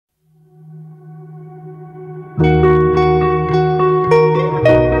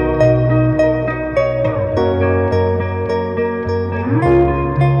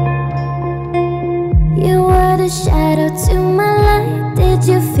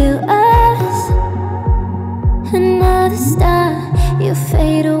stop, you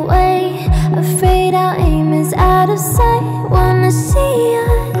fade away. Afraid our aim is out of sight. Wanna see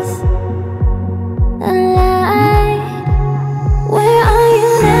us alive. Where are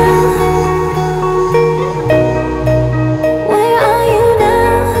you now? Where are you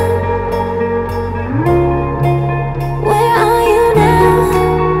now? Where are you now?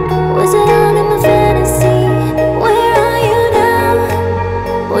 Was it all in my fantasy? Where are you now?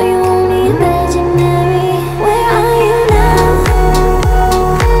 Were you only imaginary? Where are you now?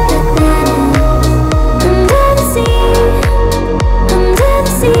 Under the sea, under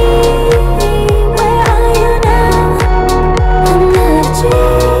the sea. Where are you now? Under the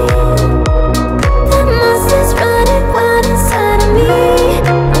tree. The monster's running wild inside of me.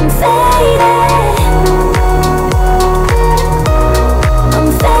 I'm faded. I'm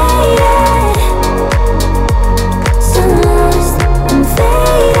faded. So lost. I'm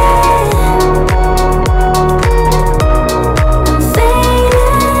faded. I'm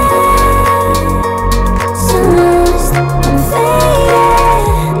faded. So lost. I'm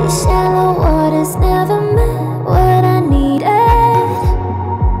faded. These shallow waters never meant what I needed.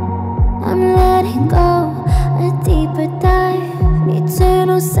 I'm letting go, a deeper dive,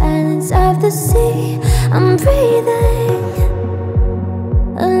 eternal silence of the sea. I'm breathing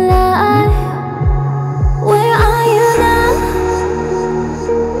alive. Where are you now?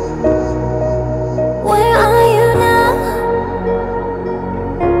 Where are you now?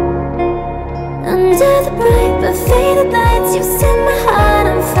 Under the bright but faded lights, you set my heart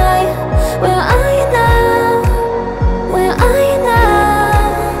on fire. Where are you now? Where are you now?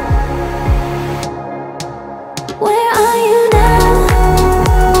 Where are you now?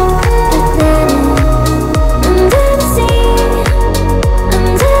 Under the sea,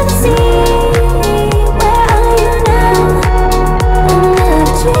 under the sea. Where are you now? Under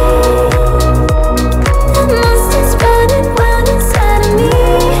the tree. The monster's running wild inside of me.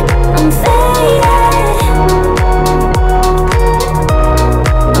 I'm faded.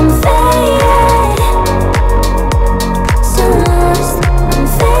 I'm faded. So lost. I'm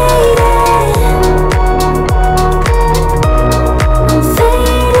faded. I'm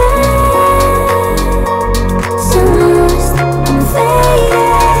faded. So lost. I'm faded.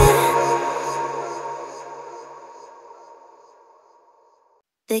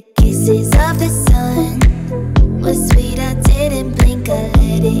 The kisses of the sun was sweet, I didn't blink, I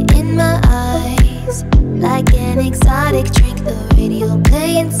let it in my eyes. Like an exotic drink, the radio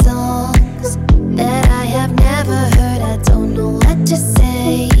playing songs that I have never heard, I don't know what to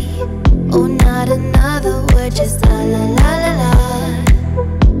say. Oh, not another word, just la la la la la.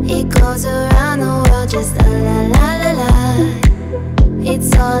 It goes around the world, just la la la la la.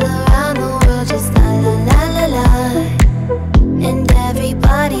 It's all around the world, just la la la la la. And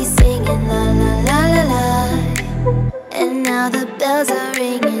everybody's singing la la la la la. And now the bells are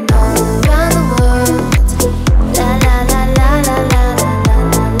ringing all around the world. La la la la la la la la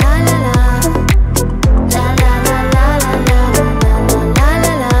la la la. La la la la la la la la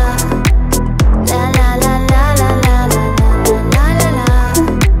la la. La la la la la la la la la la.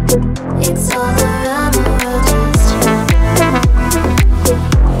 It's all around the world, just inside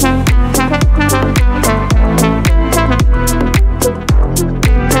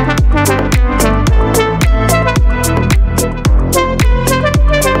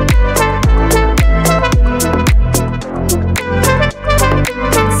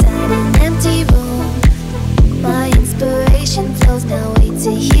an empty room. My inspiration flows, now wait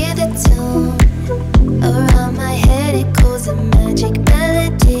to hear the tune. Around my head it goes a magic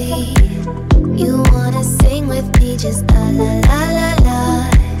melody. You wanna sing with me, just la la la la la.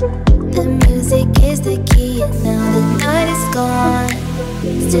 The music is the key and now the night is gone.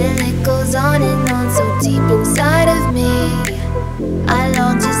 Still it goes on and on, so deep inside of me. I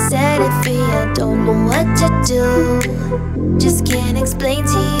long to set it free, I don't know what to do. Just can't explain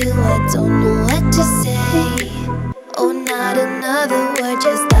to you, I don't know what to say. Oh, not another word,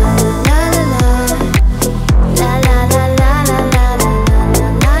 just la la la la la. La la la la la la la la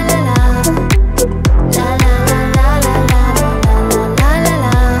la la la. La la la la la la la la la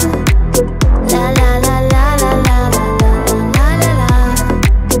la. La la la la la la la la la la.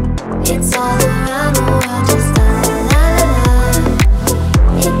 It's all around the world, just la la la la la.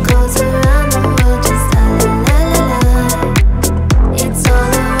 It goes around the world, just la la la la la. It's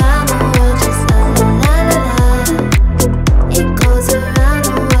all around the world, just la la la la la.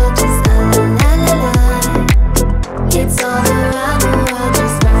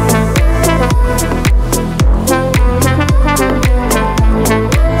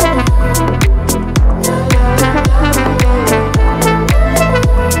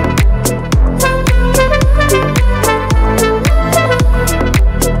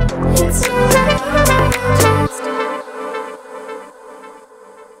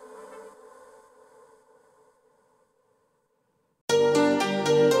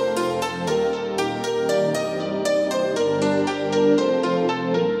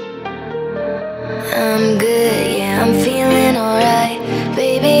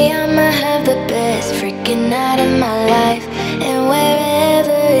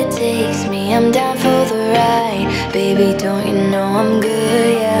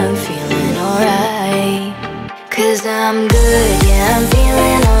 I'm good, yeah, I'm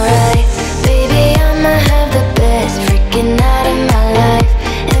feeling alright. Baby, I'ma have the best freaking night of my life.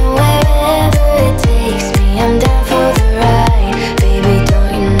 And wherever it takes me, I'm down for the ride. Baby,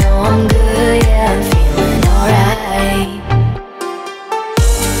 don't you know I'm good, yeah, I'm feeling alright.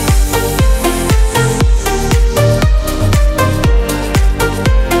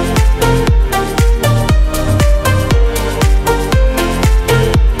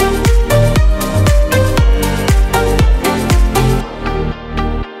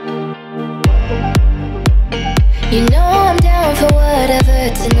 You know I'm down for whatever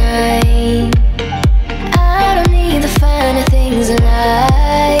tonight. I don't need the finer things in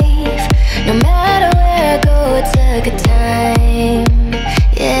life. No matter where I go, it's a good time.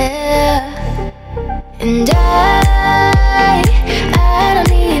 Yeah. And I don't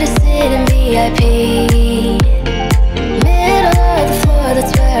need to sit in VIP. Middle of the floor,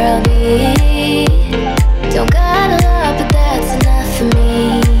 that's where I'll be. Don't got a lot, but that's enough for me.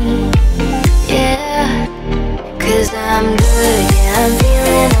 Yeah. Cause I'm good, yeah, I'm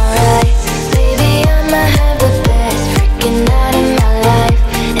feeling alright. Baby, I'ma have the best freaking night of my life.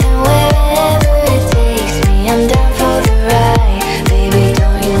 And wherever it takes me, I'm down for the ride. Baby,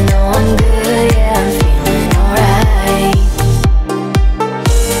 don't you know I'm good, yeah, I'm feeling alright.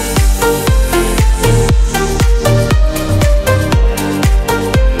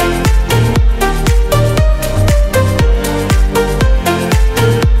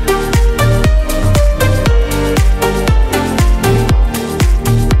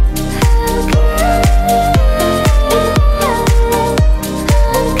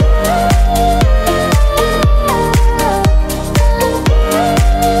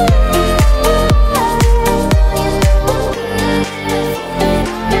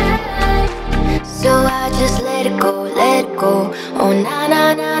 So I just let it go, let it go. Oh na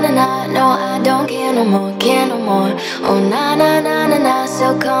na na na na, no I don't care no more, care no more. Oh na na na na na,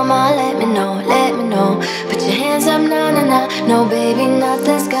 so come on, let me know, let me know. Put your hands up, na na na. No baby,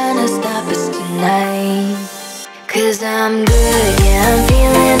 nothing's gonna stop us tonight. Cause I'm good, yeah, I'm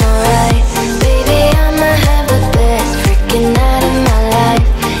feeling alright. Baby, I'ma have the best freaking night of my life.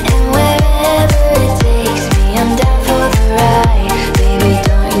 And wherever it takes me, I'm down for the ride. Baby,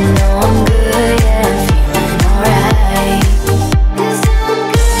 don't you know I'm good, yeah, I'm feeling alright. Cause I'm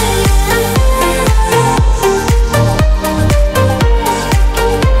good, yeah, I'm feeling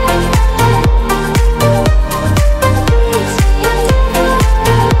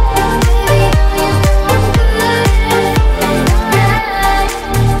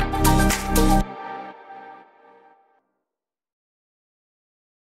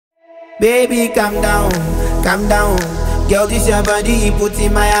Baby, calm down, calm down. Girl, this your body, put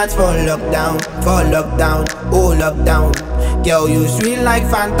in my heart for lockdown, oh lockdown. Girl, you sweet like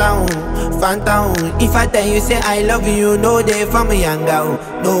phantom, phantom. If I tell you say I love you, no day for me younger,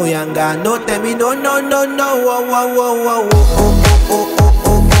 no younger. No tell me no, no, no, no. Oh, oh, oh, oh, oh, oh, oh, oh,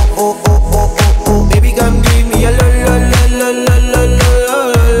 oh, oh, oh, oh, oh. Baby, come give me a lo, lo, lo, lo, lo, lo, lo, lo,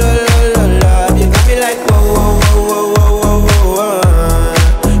 lo, lo, lo. You got me like whoa, whoa, whoa, whoa, whoa, whoa, whoa.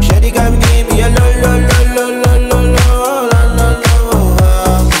 Shawty, come give me a lo, lo, lo, lo, lo, lo, lo, lo, lo.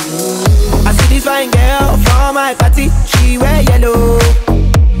 I see this fine girl from my party, she wear yellow.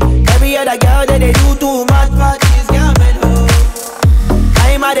 Every other girl that they do too much, but this girl mellow.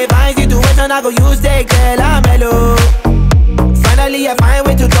 I'm at a fine situation, I go use the girl, I'm mellow. Finally I find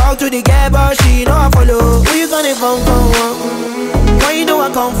way to talk to the girl, but she know I follow. Who you gonna phone for? Why you know I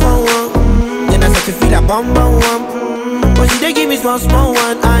come for one? Then I start to feel a bum bum one. But she dey give me small small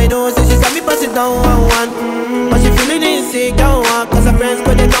one. I know, say she said me pass it down one one. But she feeling insecure one. Cause her friends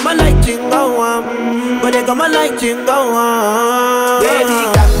go they come and like chingo one. But they come and like chingo one. Baby,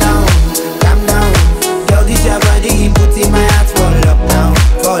 calm down, calm down. Girl, this your body, put in my heart for lockdown,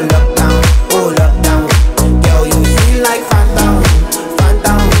 oh lockdown. Girl, you feel like phantom,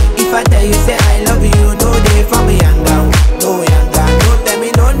 phantom. If I tell you say I love you, no day for me younger, no younger. No tell me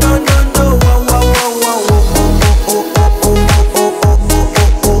no, no, no, no. Whoa, whoa, whoa, whoa, whoa, oh, oh, oh, oh, oh, oh, oh,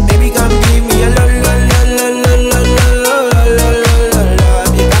 oh, oh. Baby, come give me a lo, lo, lo, lo, lo, lo, lo, lo, lo, lo, lo.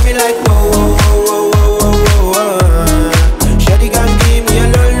 You got me like whoa, whoa, whoa, whoa, whoa, whoa, whoa. Shawty, come give me a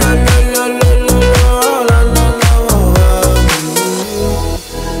lo, lo, lo, lo, lo, lo, lo, lo, lo.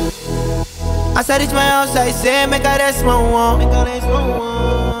 As I reach my house, I say, make a rest, my one.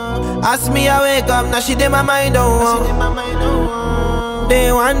 Ask me, I wake up, now she did my mind on.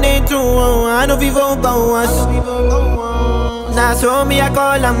 Day one, day two, I know people go us. Now so me, I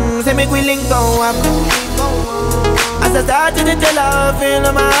call them, say make we link go up. As I start to tell her, feel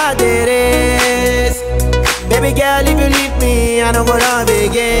on my heart it is. Baby girl, if you leave me, I don't go love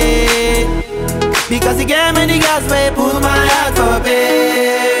again. Because you gave me the gas, way pull my heart for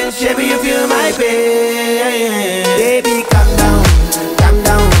pain. Baby, you feel my pain. Baby, calm down, calm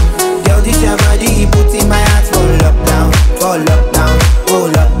down. Girl, this your body, put in my heart for lockdown,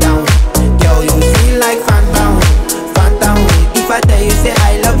 oh lockdown. Girl, you feel like phantom, phantom. If I tell you say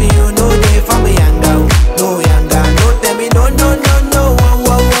I love you, no day for me younger, no younger. No tell me no, no, no, no.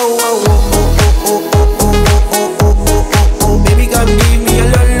 Baby, come give me a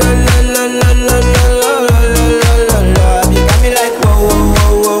la la la la la la la la la la la. You got me like whoa,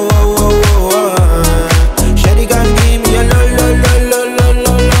 whoa, whoa, whoa, whoa, whoa. Shawty, come give me a la la la la la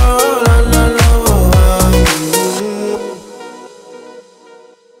la la la la.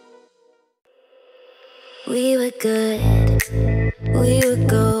 We were good, we were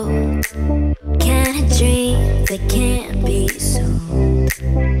gold. Kind of dream that can't be sold.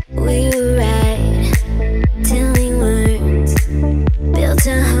 We were right till we weren't. Built a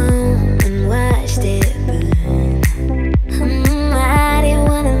home and watched it burn. I didn't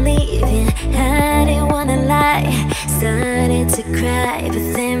wanna leave you, I didn't wanna lie. Started to cry, but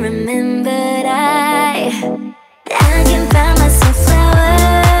then remembered I can buy myself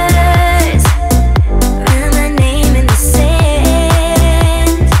flowers, write my name in the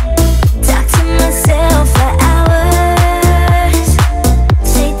sand, talk to myself for hours,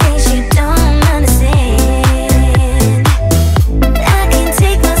 say things you don't understand. I can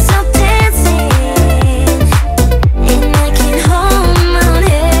take myself dancing, and I can hold my own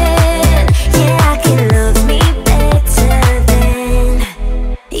head. Yeah, I can love me better than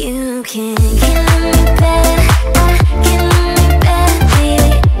you can. Can love me better, I can love me better,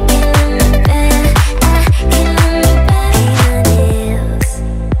 baby. Can love me better, I can love me better. Paint my nails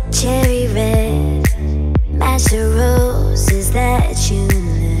cherry red, match the roses that you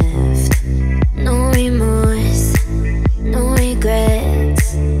left. No remorse, no regrets.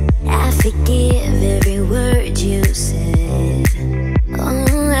 I forgive every word you said. Oh,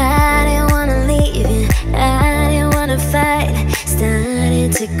 I didn't wanna leave you, I didn't wanna fight.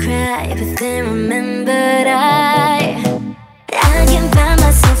 Started to cry, but then remembered I can buy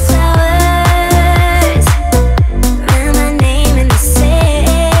myself flowers, write my name in the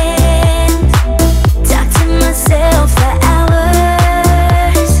sand, talk to myself for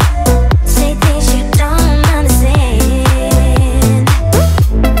hours, say things you don't understand.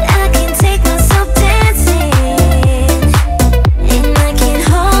 I can take myself dancing, and I can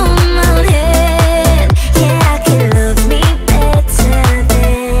hold my own head. Yeah, I can love me better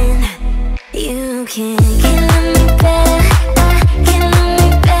than you can. Can love me better, I can love me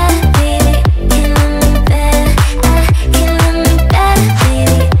better, baby. Can love me better, I can love me better,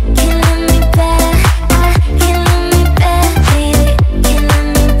 baby. Can love me better, I can love me better, baby. Can love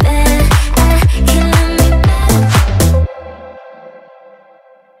me better, I can love me better.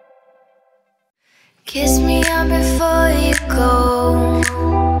 Kiss me up before you go.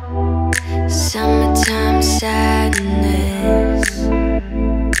 Summertime sadness.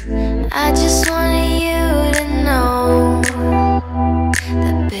 I just wanted you to know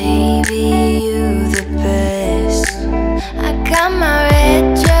that baby, you the best. I got my red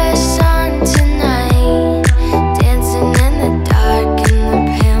dress on tonight, dancing in the dark in the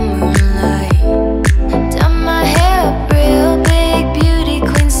pale moonlight. Done my hair up real big, beauty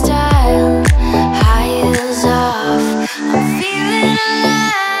queen style, high heels off, I'm feeling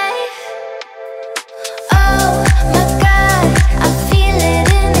alive. Oh my God, I feel it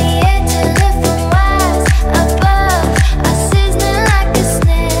in the air to lift my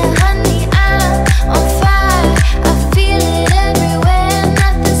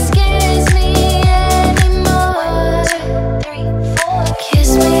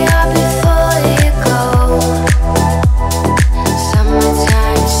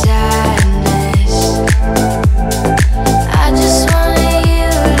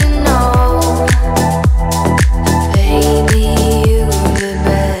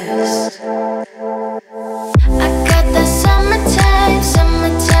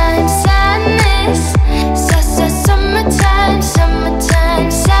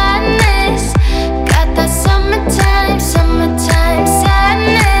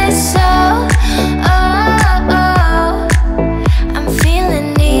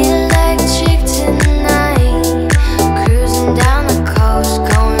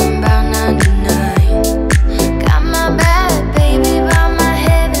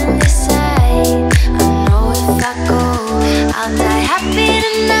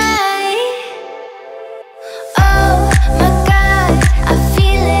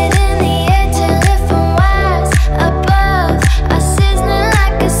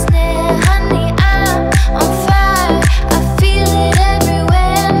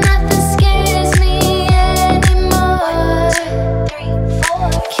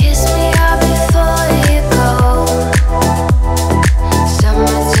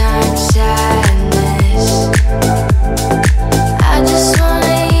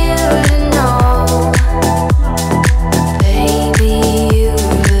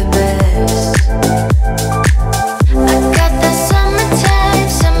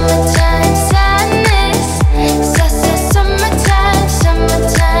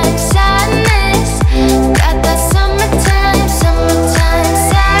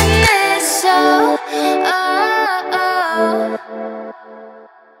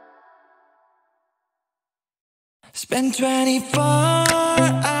Spend 24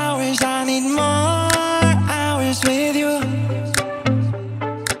 hours, I need more hours with you.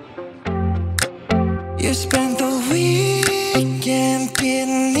 You spent the weekend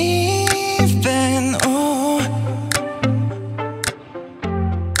getting even, oh.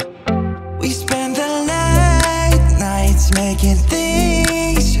 We spent the late nights making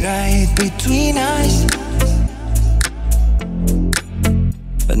things right between us.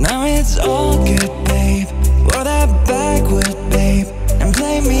 But now it's all good, babe. Roll that backward, babe, and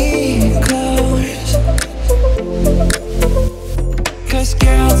play me close. Cause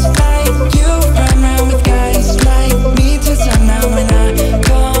girls like you run around with guys like me till sundown. When I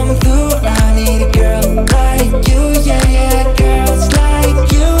come through, I need a girl like you, yeah, yeah. Girls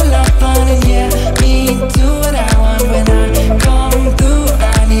like you love fun and yeah, me do what I want. When I come through,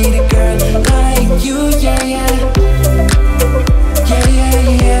 I need a girl like you, yeah, yeah. Yeah, yeah,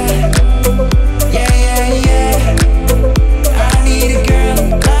 yeah. Yeah, yeah, yeah. I need a girl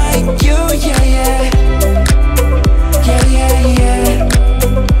like you, yeah, yeah. Yeah, yeah, yeah.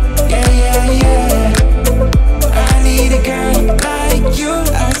 Yeah, yeah, yeah. I need a girl like you.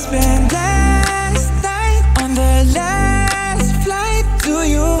 I spent last night on the last flight to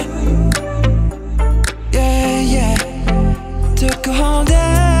you. Yeah, yeah. Took a whole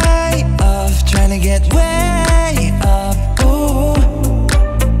day off trying to get way up, ooh.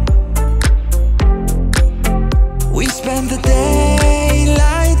 We spent the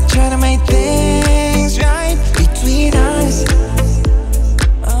daylight trying to make things right between us.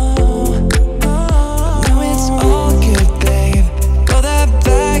 Oh, oh. Now it's all good, babe. Roll that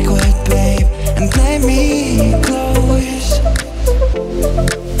backward, babe, and play me close.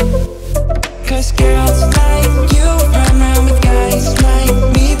 Cause girls like you run around with guys like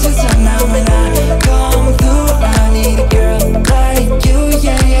me till sundown. When I come through, I need a girl like you,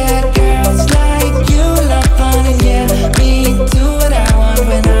 yeah, yeah. Girls like you love fun and yeah, me do what I want.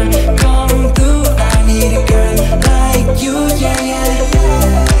 When I come through, I need a girl like you, yeah, yeah.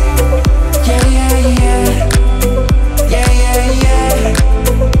 Yeah, yeah, yeah. Yeah, yeah, yeah.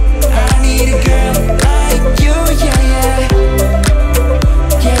 I need a girl like you, yeah, yeah.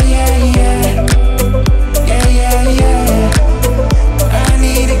 Yeah, yeah, yeah. Yeah, yeah, yeah. I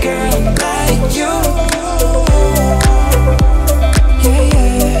need a girl like you. Yeah,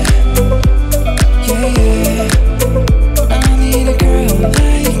 yeah. Yeah, yeah. I need a girl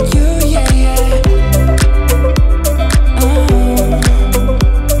like you, yeah, yeah. Oh,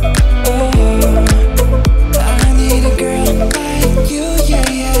 oh. I need a girl like you, yeah,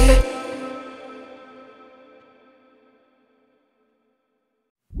 yeah.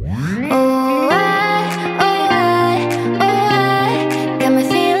 Got me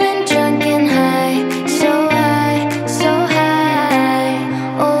feeling drunk and high, so high.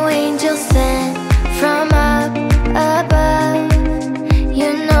 Oh, angel sent from up above. You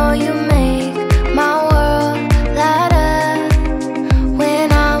know you make my world light up.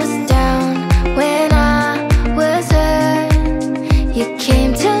 When I was down, when I was hurt, you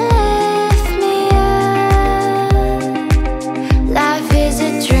came to lift me up. Life is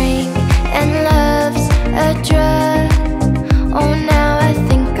a drink and love's a drug. Oh, now I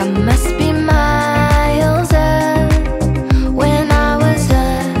think I must be miles up. When I was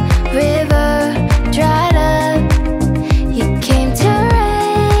a river dried up, you came to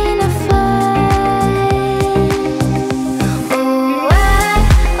rain a flood. Oh, I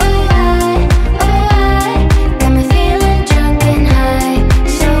got me feeling drunk and high,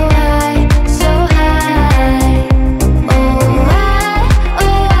 so high.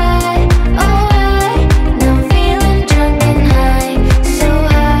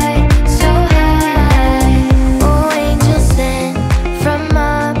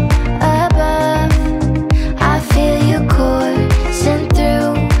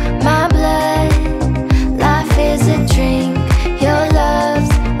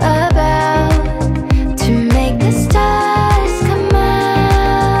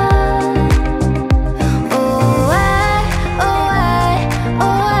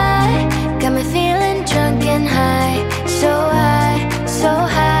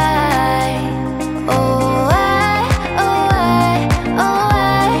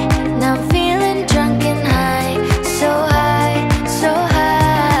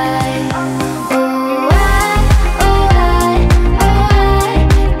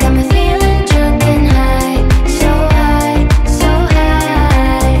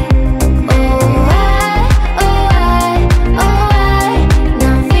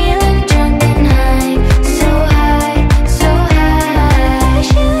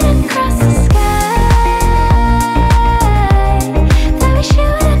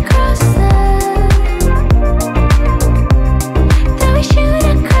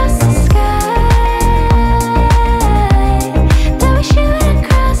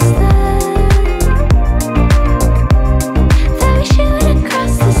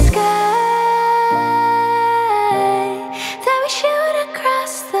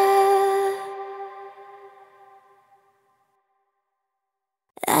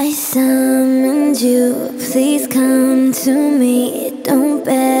 to me. Don't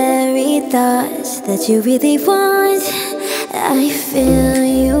bury thoughts that you really want. I fill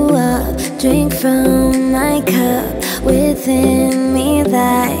you up, drink from my cup. Within me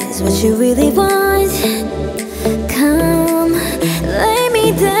lies what you really want. Come, lay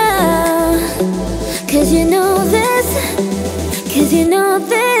me down, 'cause you know this, 'cause you know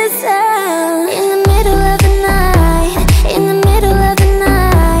this. In the middle of the night, in the middle of the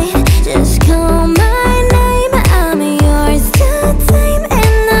night, just call my name, I'm yours to tame.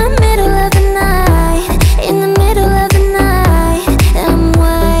 In the middle of the night, in the middle of the night, I'm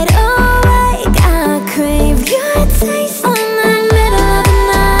wide awake, I crave your taste. In the middle of the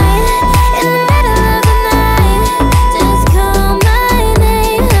night, in the middle of the night, just call my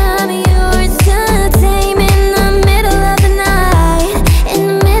name, I'm yours to tame. In the middle of the night, in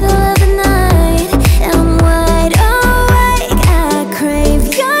the middle of the night, I'm wide awake, I crave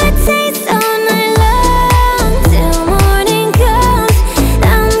your taste all night long till morning comes.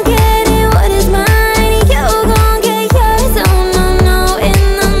 I'm getting what is mine, you gon' get yours. Oh no no, in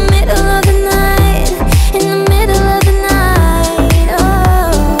the middle of the night, in the middle of the night.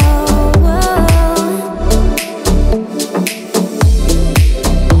 Oh,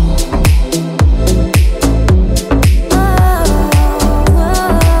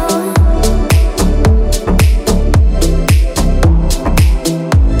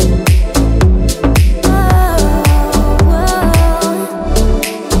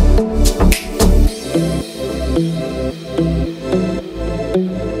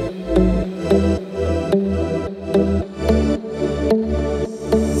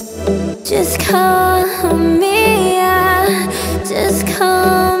 just call me, just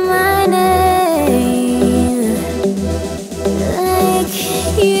call my name, like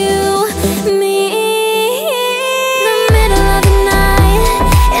you mean. In the middle of the night,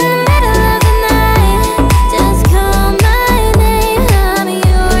 in the middle of the night, just call my name, I'm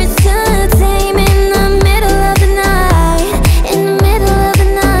yours to tame. In the middle of the night, in the middle of the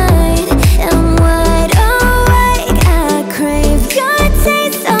night, I'm wide awake, I crave your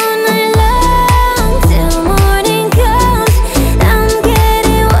taste all night long till morning comes. I'm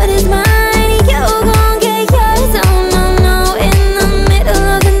getting what is mine, you gon' get yours. Oh no no, in the middle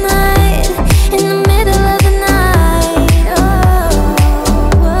of the night, in the middle of the night. Oh,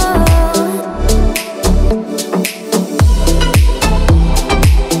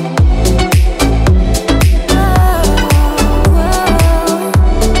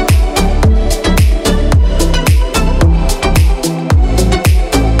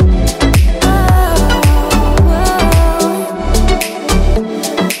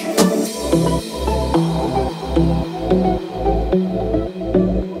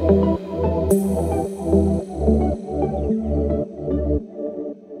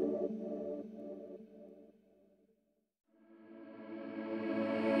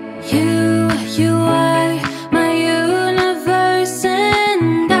 You are my universe,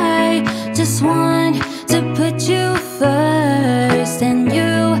 and I just want to put you first. And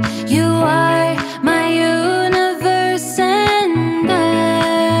you are my universe, and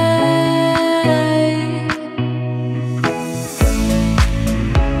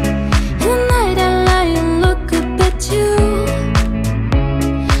the night I lie and look up at you.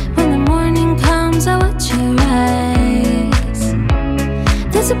 When the morning comes, I watch your eyes.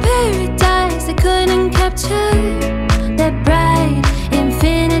 There's a paradise I couldn't capture, that bright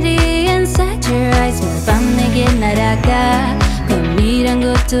infinity inside your eyes. 매일 밤 내게 날아가, 꿈이란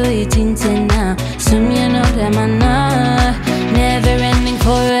것도 잊은 채 나 수면 오래 만나. Never ending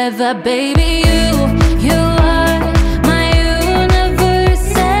forever, baby. You are my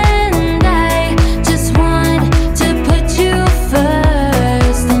universe, and I just want to put you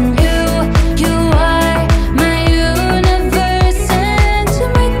first. And you are my universe, and to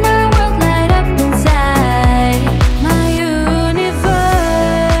make my world light up inside. My universe.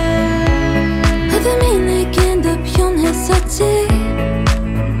 어둠이 내겐 더 변했었지,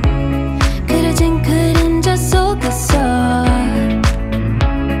 그려진 그림자 속에서.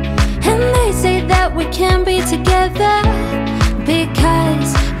 And they say that we can't be together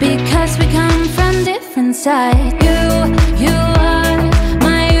because we come from different sides. You are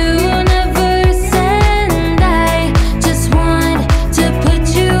my universe, and I just want to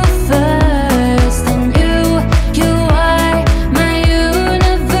put you first. And you are my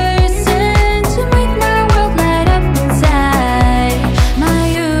universe, and to make my world light up inside. My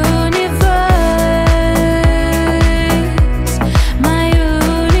universe, my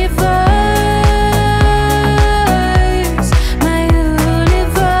universe, my universe.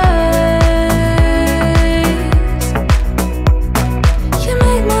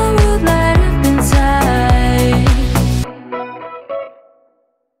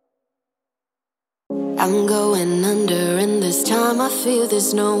 I'm going under, and this time I feel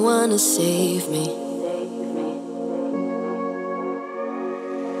there's no one to save me.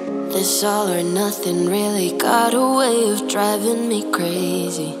 This all or nothing really got a way of driving me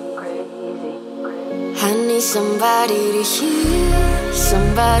crazy. I need somebody to hear,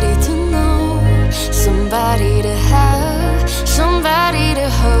 somebody to know, somebody to have, somebody to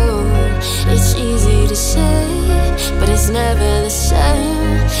hold. It's easy to say, but it's never the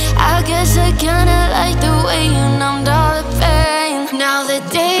same. I guess I kinda like the way you numbed all the pain. Now the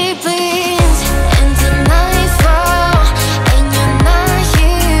day bleeds into nightfall, and you're not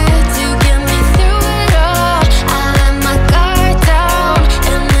here to get me through it all. I let my guard down,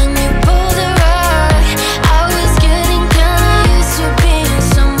 and then you pulled the rug. I was getting kinda used to being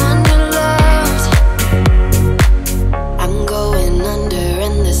someone you loved. I'm going under,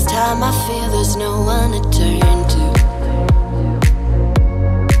 and this time I feel there's no one to turn to.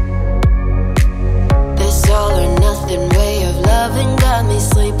 This all or nothing way of loving got me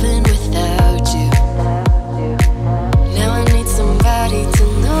sleeping without you. Now I need somebody to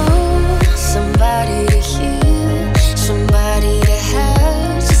know, somebody to hear, somebody to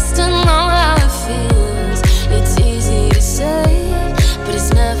have, just to know how it feels. It's easy to say, but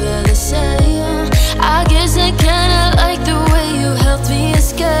it's never the same. I guess I kinda like the way you helped me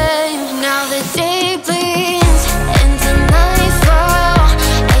escape. Now the day bleeds into nightfall,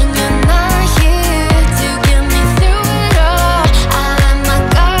 and you're not here to get me through it all. I let my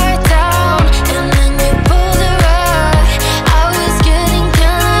guard down, and then you pulled the rug. I was getting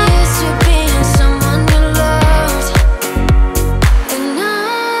kinda used to being someone you loved. And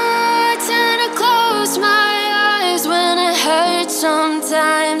I tend to close my eyes when it hurts.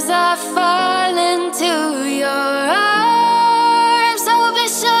 Sometimes I fall into your arms. I'll be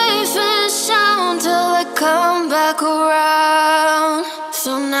safe and sound till I come back around.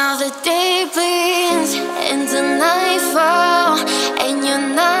 So now the day bleeds into nightfall, and you're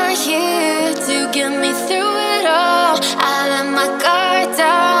not here to get me through it all. I let my guard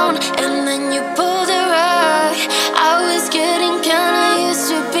down, and then you pulled the rug. I was getting kinda used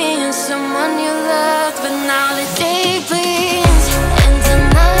to being someone you loved, but now the day bleeds into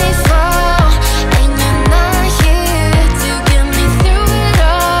nightfall, and you're not here to get me through it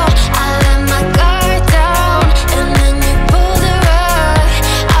all. I let my guard down, and then you pulled the rug.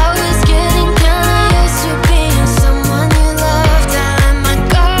 I was getting kinda used to being someone you loved. I let my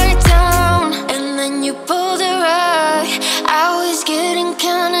guard down, and then you pulled the rug. I was getting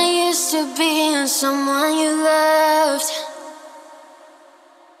kinda used to being someone you loved.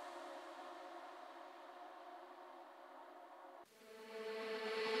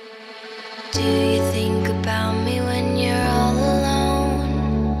 Do you think about me when you're all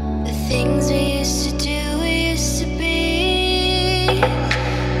alone? The things we used to do, we used to be.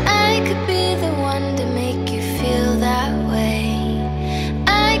 I could be the one to make you feel that way.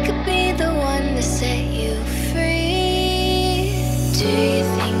 I could be the one to set you free. Do you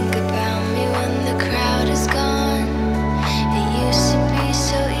think about me when the crowd is gone? It used to be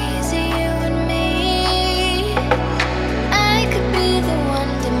so easy, you and me. I could be the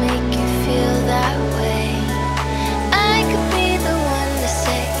one to make you feel that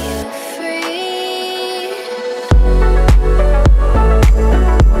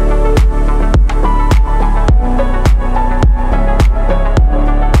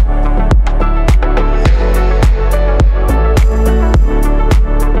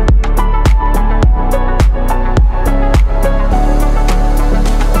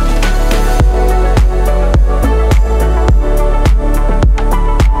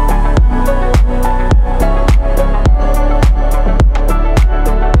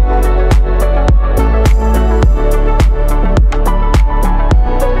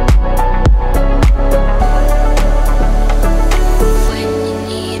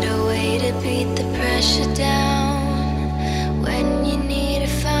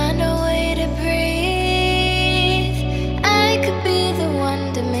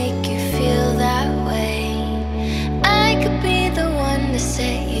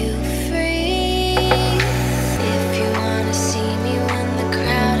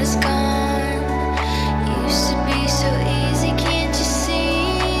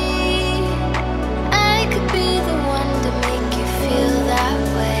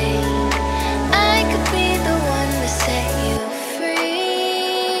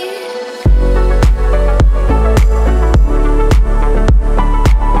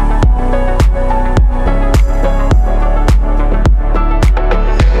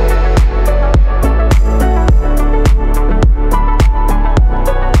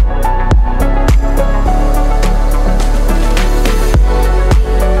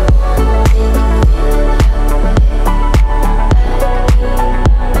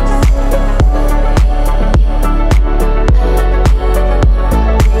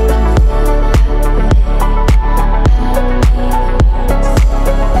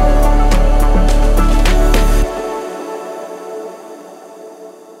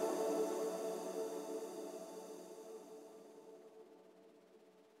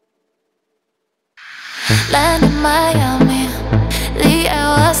Land in Miami, the air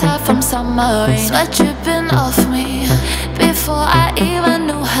was hot from summer rain. Sweat dripping off me before I even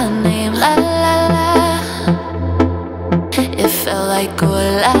knew her name. La la la, it felt like oh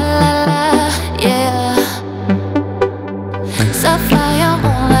la la la, yeah. Sapphire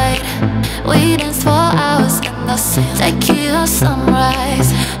moonlight, we danced for hours in the sand. Tequila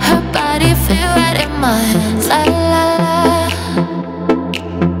sunrise, her body fit right in my hands. La la la,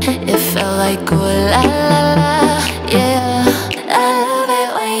 it felt like oh la la la, yeah. I love it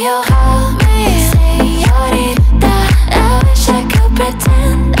when you call me Señorita. I wish I could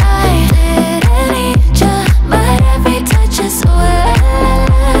pretend I didn't need ya, but every touch is ooh la la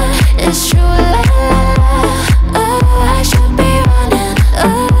la. It's true la la la. Oh, I should be running. Oh,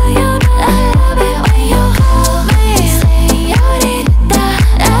 you know I love it when you call me Señorita.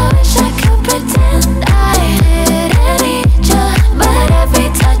 I wish I could pretend I didn't need ya, but every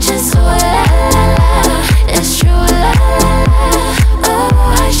touch is ooh la la la. It's true la la la. Oh,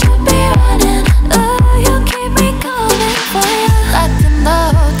 I should be running. Oh, you keep me calling for you. Locked in the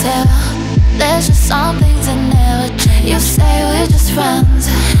hotel, there's just some things that never change. You say we're just friends,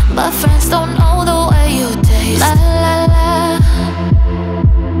 but friends don't know the way you taste. La la la.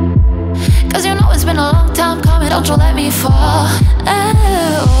 Cause you know it's been a long time coming, don't you let me fall.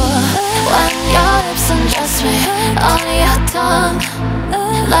 Oh, when your lips undress me on your tongue,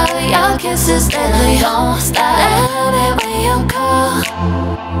 love your kisses deadly, don't stop. I love it when you call,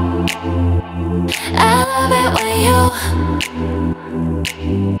 I love it when you,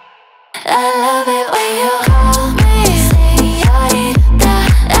 I love it when you call me Señorita.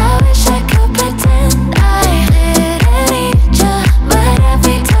 I wish I could pretend I didn't need ya, but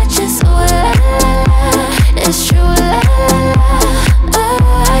every touch is ooh la la la. It's true la la la.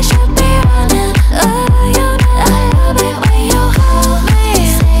 Oh, I should be running. Oh, you know I love it when you call me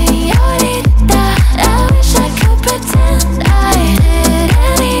Señorita. I wish I could pretend I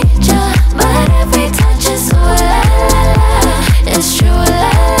didn't need ya, but every touch is ooh la la la. It's true la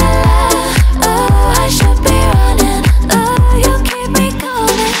la la. Oh, I should be running. Oh, you keep me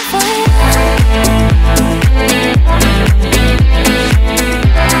calling for you.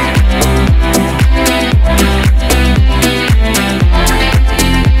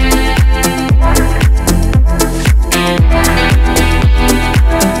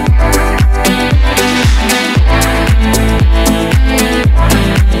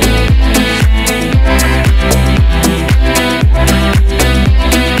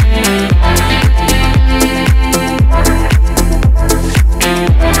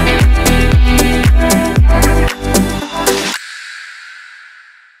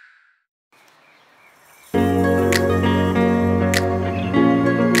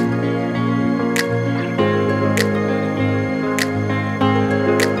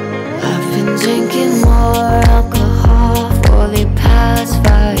 I've been drinking more alcohol for the past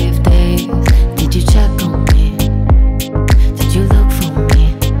 5 days. Did you check on me? Did you look for me?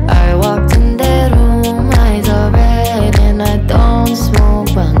 I walked in the room, eyes are red, and I don't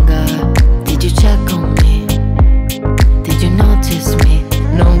smoke banga. Did you check on me? Did you notice me?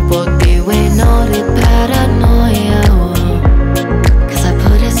 Nobody we know the paranoia. Cause I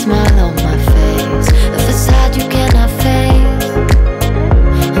put a smile on my face, a facade you cannot fake.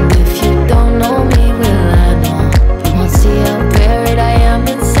 And if you don't know me, well I know. You won't see how buried I am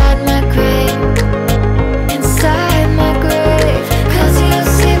inside my grave. Inside my grave. Cause you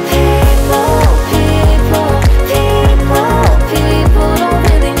see people, people, people, people don't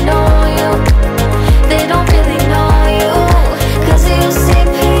really know you. They don't really know you. Cause you see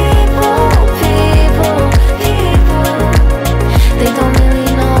people, people, people, they don't really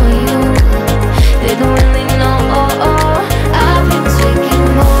know you. They don't really know. I've been drinking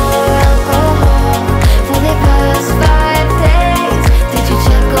more alcohol for the past 5 days. Did you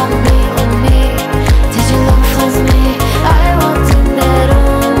check on me, on me? Did you look for me? I walked in that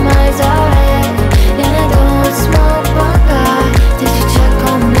room, eyes are red, and I don't smoke banga. Did you check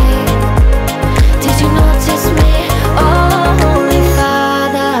on me? Did you notice me? Oh,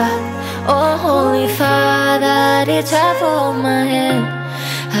 Holy Father, did you hold my hand?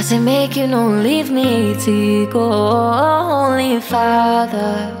 Does it make you not leave me to go? Oh, Holy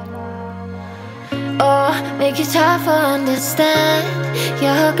Father. Oh, make you tough to understand.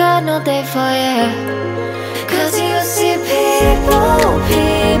 Your God no day for you. Cause you see people,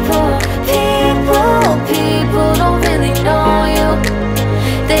 people, people, people don't really know you.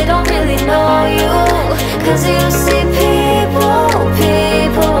 They don't really know you. Cause you see people,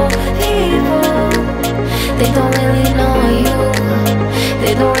 people, people, they don't really know you.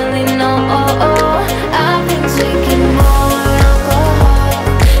 They don't really know. I've been drinking more alcohol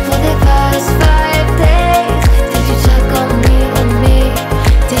for the past 5 days.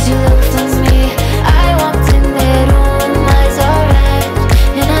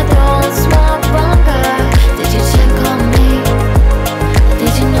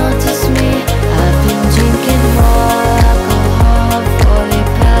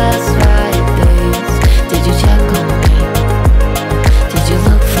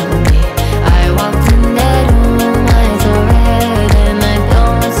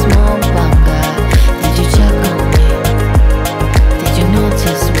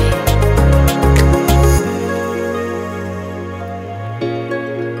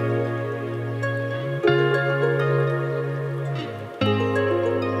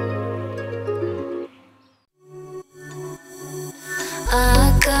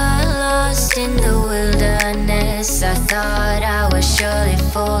 I got lost in the wilderness. I thought I was surely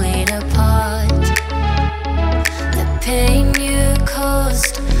falling apart. The pain you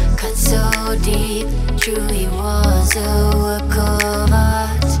caused cut so deep, truly was a work of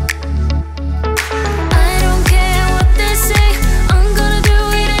art. I don't care what they say, I'm gonna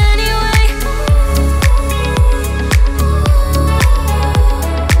do it anyway.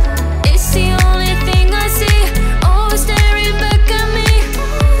 It's the only thing I see, always staring back at me.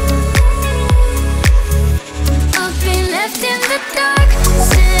 I've been left in the dark,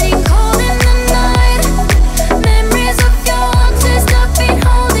 sitting cold in the night. Memories of your arms as I've been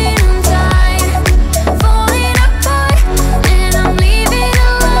holding on tight. Falling apart, and I'm leaving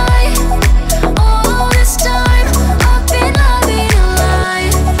a lie. All this time, I've been loving a lie.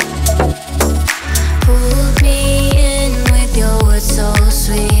 Pulled me in with your words so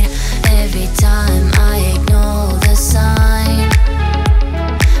sweet. Every time I ignore the sign.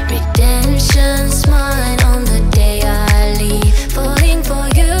 Redemption's mine on the day I leave. Falling for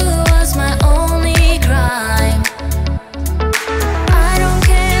you was my only crime. I don't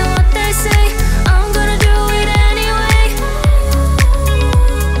care what they say, I'm gonna do it anyway.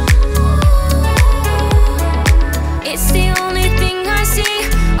 It's the only thing I see,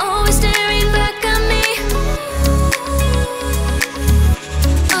 always staring back at me.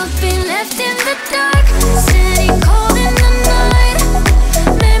 I've been left in the dark, sitting cold in the night.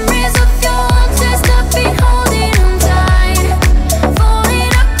 Memories of your arms as I've been holding on tight.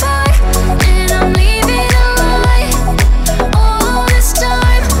 Falling apart, and I'm leaving a lie. All this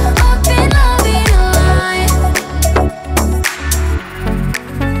time, I've been loving a lie.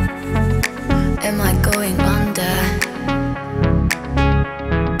 Am I going under?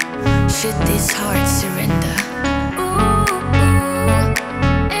 Should this heart surrender? Ooh,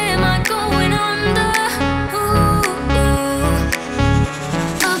 am I going under?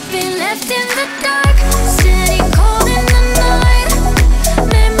 I've been left in the dark, sitting cold in the night.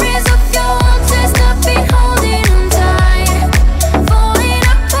 Memories of your arms as I've been holding on tight. Falling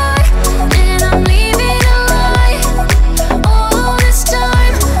apart, and I'm leaving a lie. All this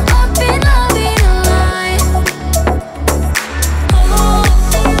time, I've been loving a lie.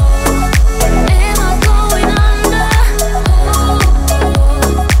 Am I going under?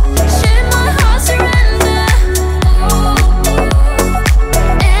 Should my heart surrender?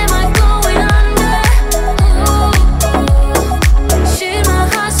 Am I going under? Should my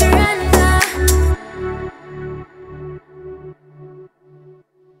heart surrender?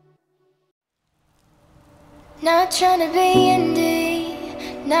 Not tryna be indie,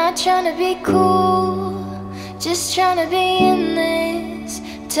 not tryna be cool, just tryna be in this.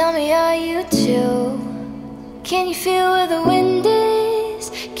 Tell me, are you too? Can you feel where the wind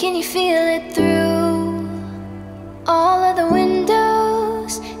is? Can you feel it through all of the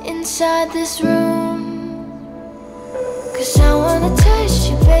windows inside this room? 'Cause I wanna touch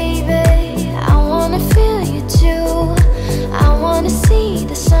you, baby, I wanna feel you too. I wanna see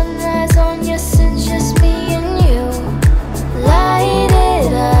the sunrise on your sins, just me and you. Light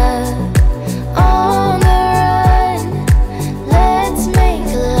it up on the run. Let's make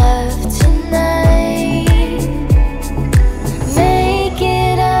love tonight. Make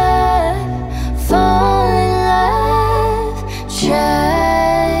it up, fall in love,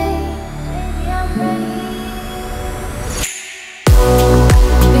 try. Baby, I'm ready.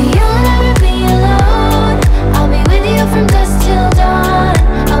 But you'll never be alone. I'll be with you from dusk till dawn.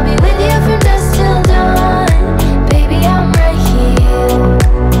 I'll be with you from dusk till dawn. Baby, I'm right here.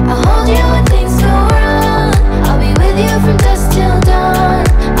 I'll hold you when things go wrong. I'll be with you from dusk till dawn.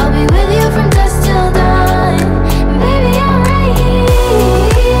 I'll be with you from dusk till dawn. Baby, I'm right here.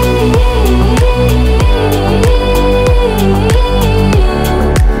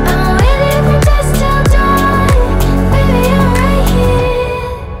 I'm with you from dusk till dawn. Baby, I'm right here.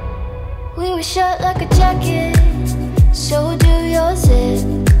 We were shut like a jacket, so do yours it.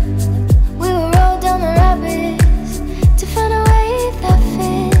 We will roll down the rapids to find a wave that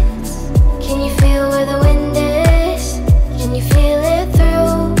fits. Can you feel where the wind is? Can you feel it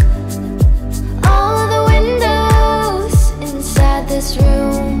through all of the windows inside this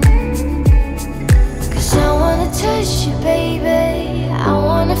room? 'Cause I wanna touch you, baby, I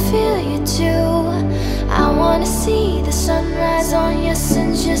wanna feel you too. I wanna see the sunrise on your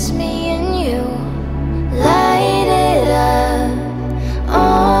sins, just me and you. Light it up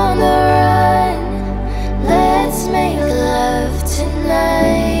on the run. Let's make love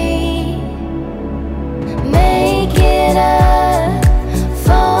tonight. Make it up,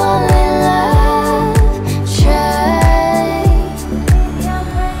 fall in love, try.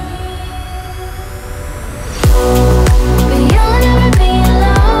 But you'll never be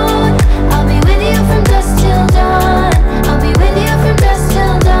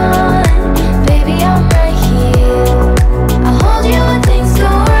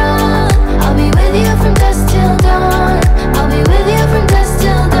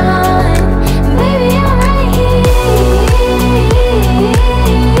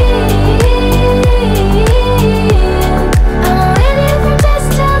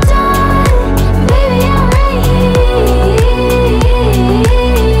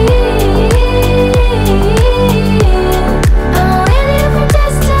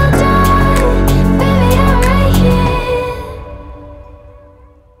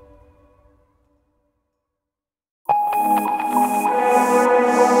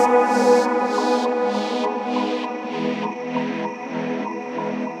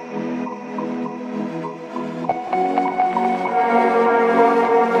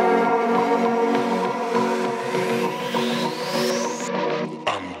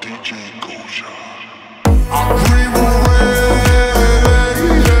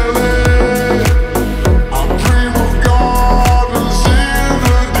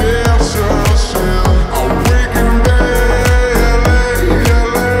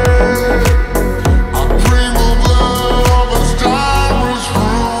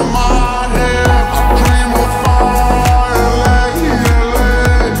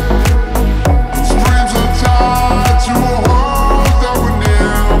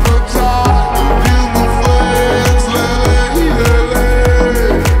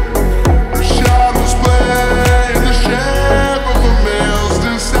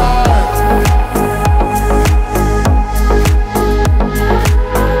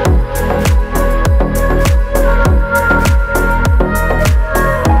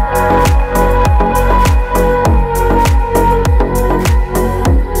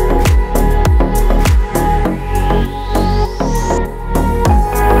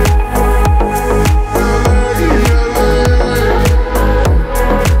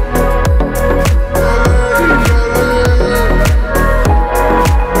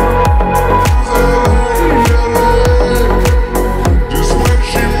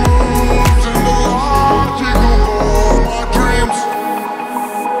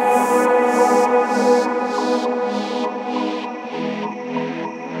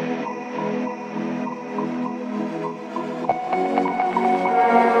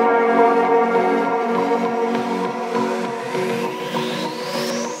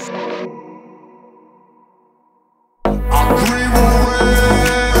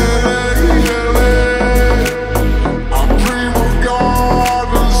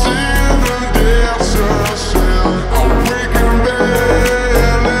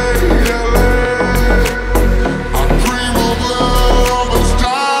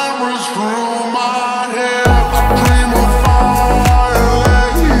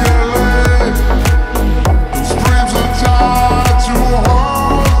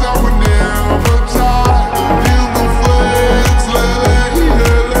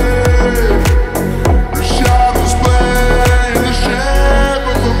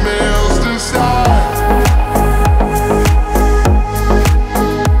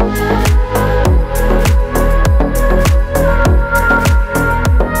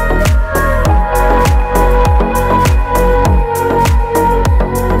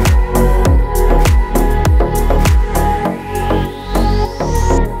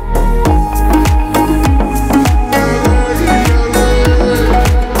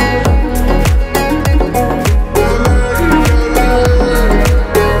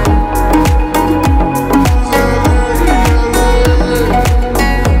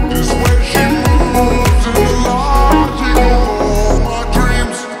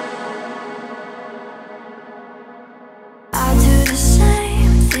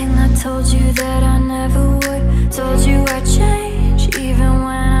told you that I never would. Told you I'd change, even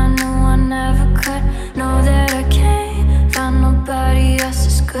when I knew I never could. Know that I can't find nobody else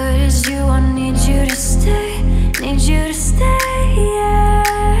as good as you. I need you to stay, need you to stay,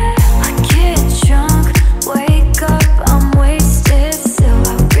 yeah. I get drunk, wake up, I'm wasted still.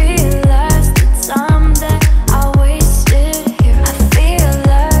 I realize the time that I wasted here. I feel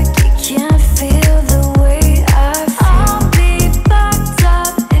like you can't feel the way I feel. I'll be fucked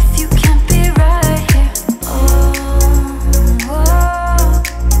up if you can't be right here. Oh,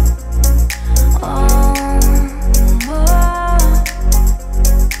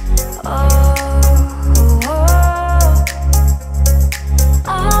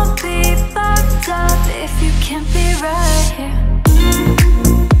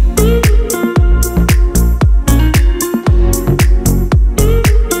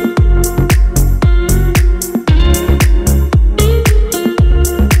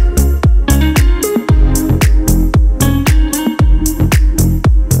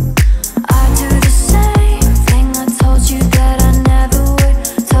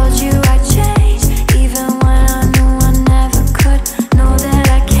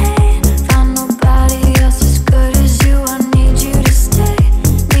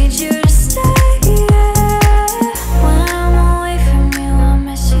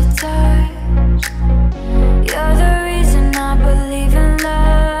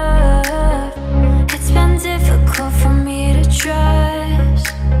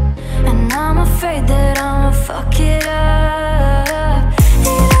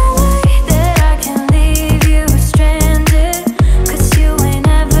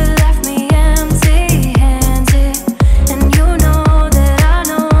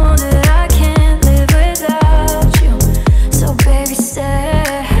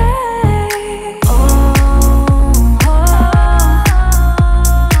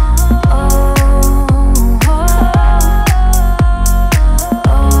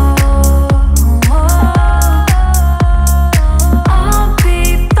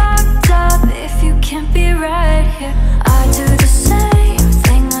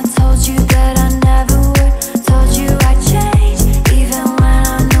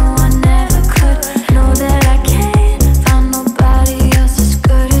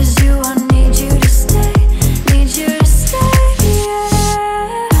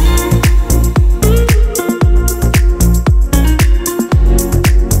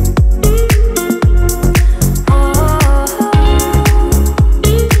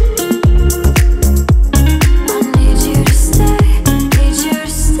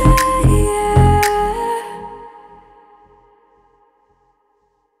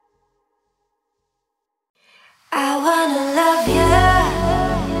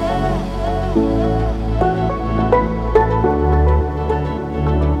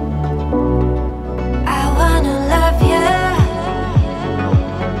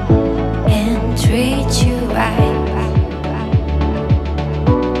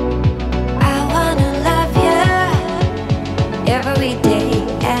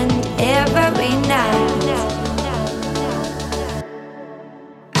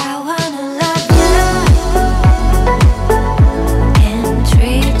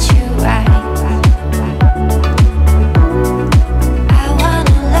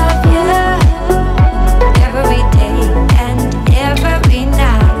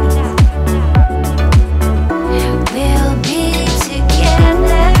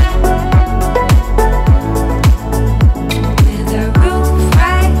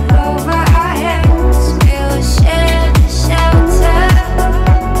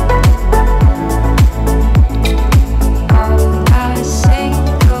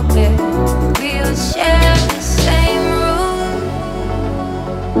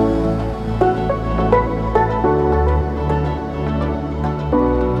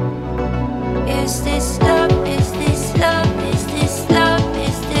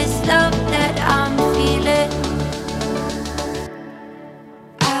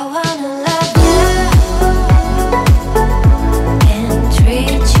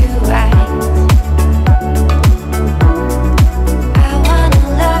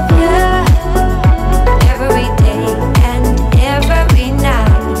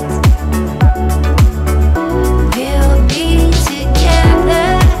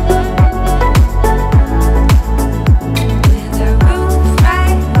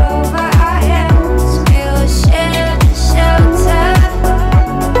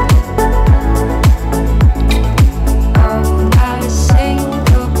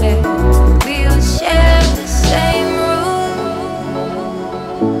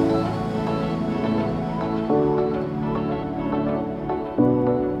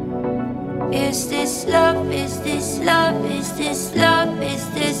 Is this love, is this love, is this love, is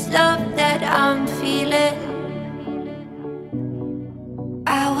this love that I'm feeling?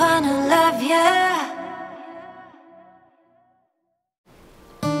 I wanna love you.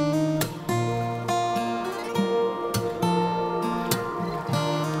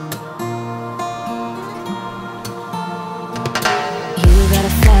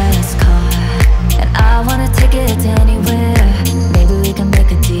 I wanna take it anywhere. Maybe we can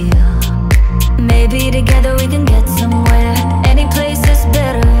make a deal. Maybe together we can get somewhere. Any place is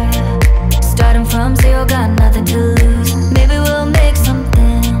better. Starting from zero, got nothing to lose. Maybe we'll make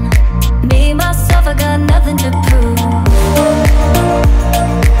something. Me, myself, I got nothing to prove.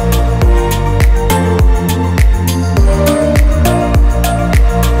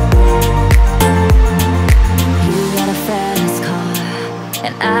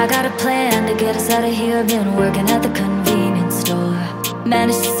 I got a plan to get us out of here. Been working at the convenience store.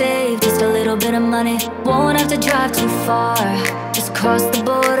 Managed to save just a little bit of money. Won't have to drive too far. Just cross the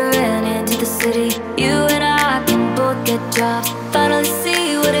border and into the city. You and I can both get jobs. Finally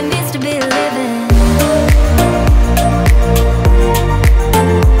see what it means to be living.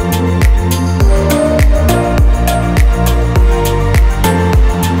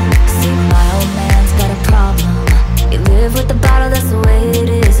 See, my old man's got a problem. He live with the bottle, that's the way it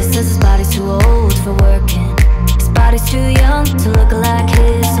is. He says his body's too old for working. His body's too young to look like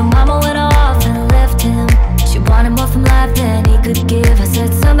his. So mama went off and left him. She wanted more from life than he could give. I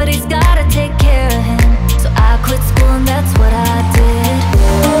said somebody's gotta take care of him. So I quit school and that's what I did.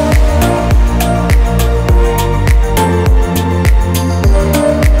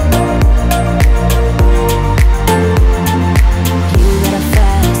 You got a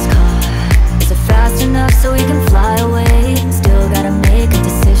fast car. Is it fast enough so we can fly away? Still gotta make a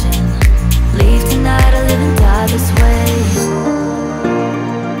decision. Leave tonight or live and die this way.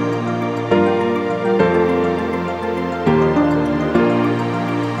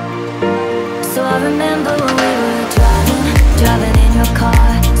 So I remember when we were driving in your car.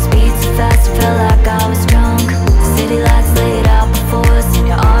 Speed so fast, it felt like I was drunk. City lights laid out before us, and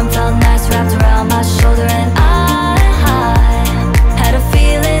your arm felt nice wrapped around my shoulder. And I had a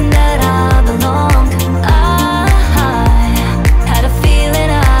feeling that I belonged. I had a feeling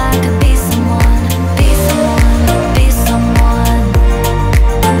I could be someone, be someone, be someone.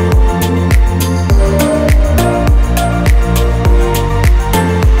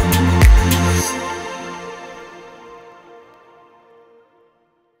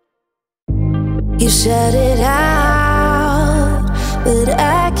 You shut it out, but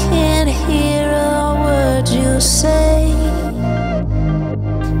I can't hear a word you say.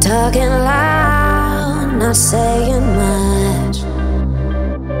 Talking loud, not saying much.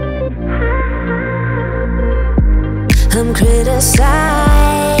 I'm criticized,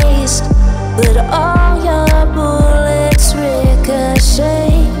 but all your bullets ricochet.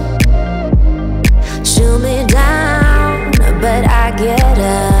 Shoot me down, but I get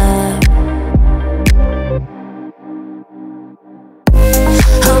up.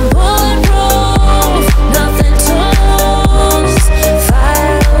 I'm bulletproof, nothing to lose.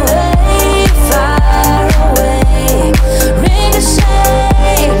 Fire away,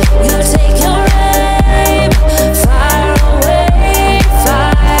 ricochet. You take your aim. Fire away,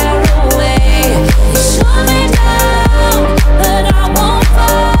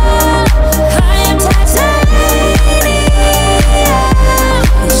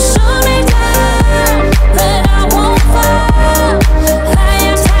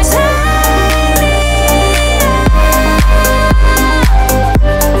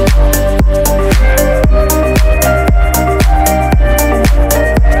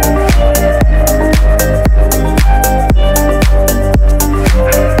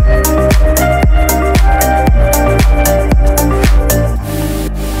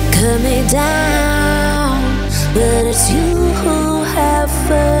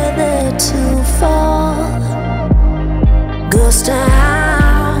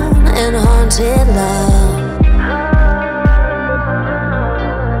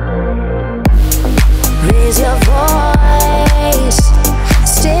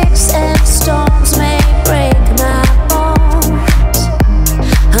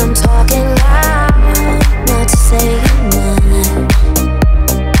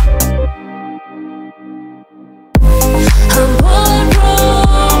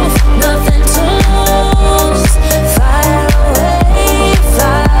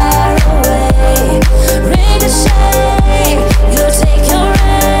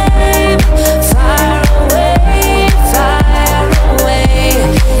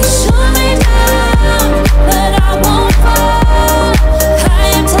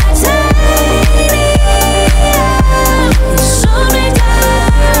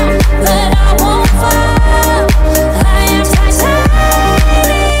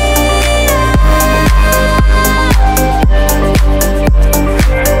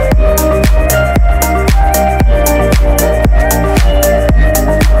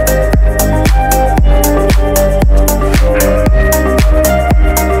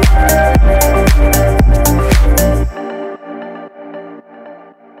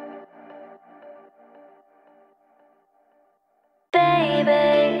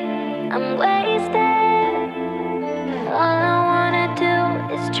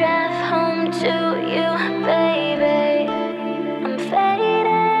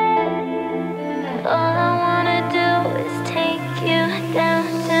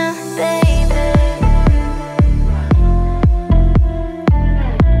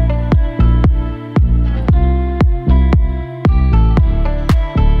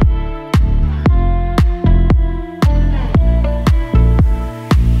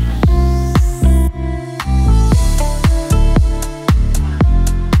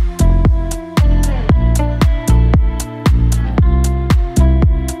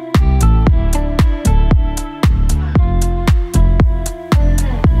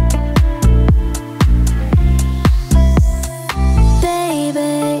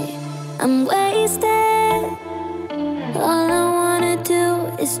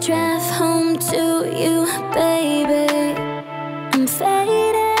 is drive home to you, baby. I'm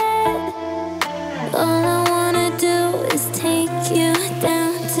faded. All I wanna do is take you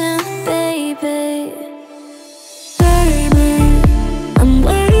downtown, baby. Baby, I'm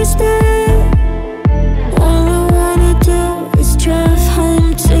wasted. All I wanna do is drive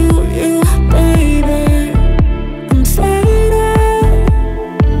home to you, baby. I'm faded.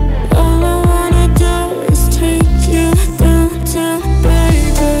 All I wanna do is take you downtown,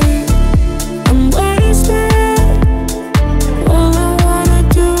 baby. I'm wasted. All I wanna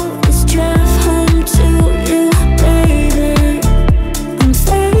do is drive home to you, baby. I'm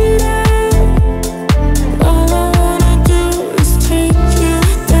faded. All I wanna do is take you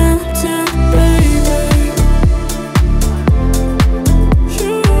downtown, baby.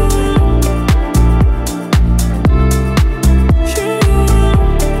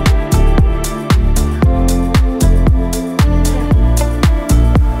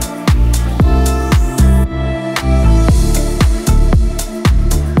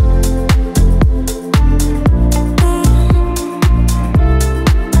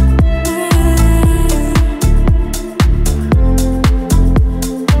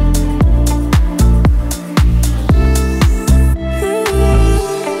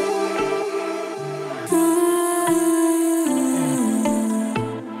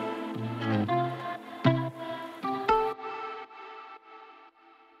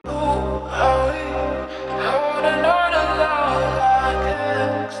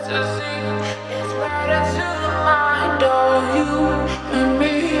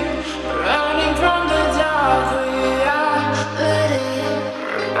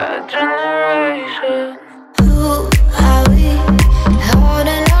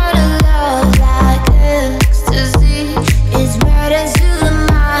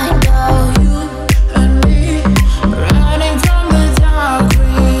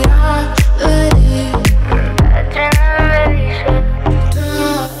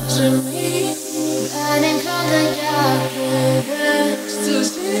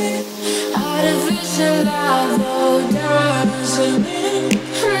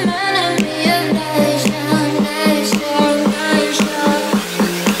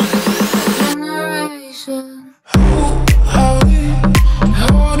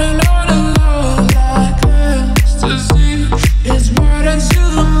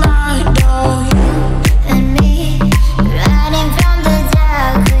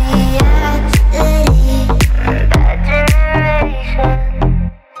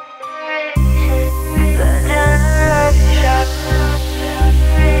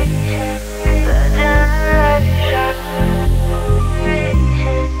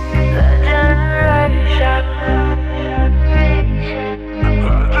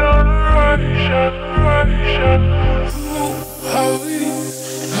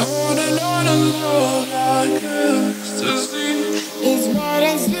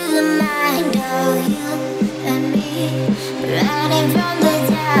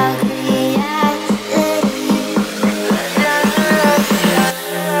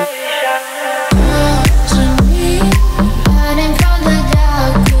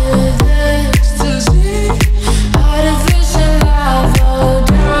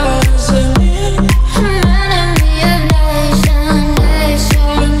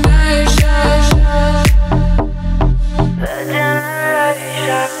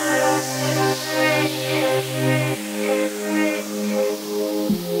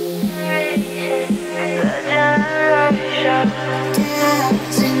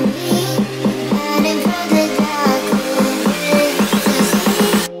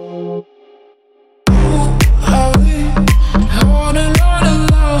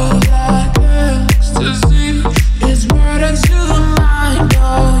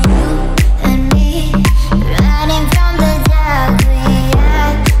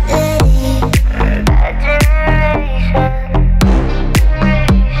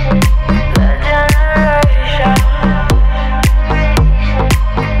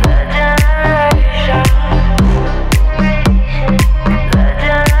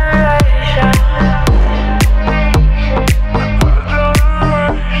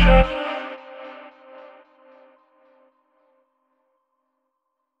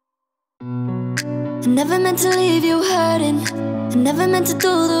 Never meant to leave you hurting. I never meant to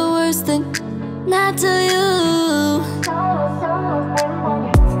do the worst thing, not to you.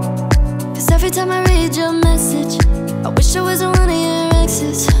 'Cause every time I read your message, I wish I wasn't one of your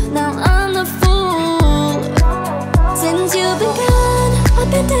exes. Now I'm the fool. Since you've been gone, I've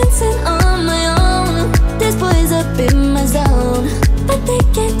been dancing on my own. These boys up in my zone, but they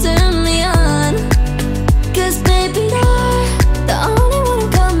can't turn me on. 'Cause baby, you're the only one who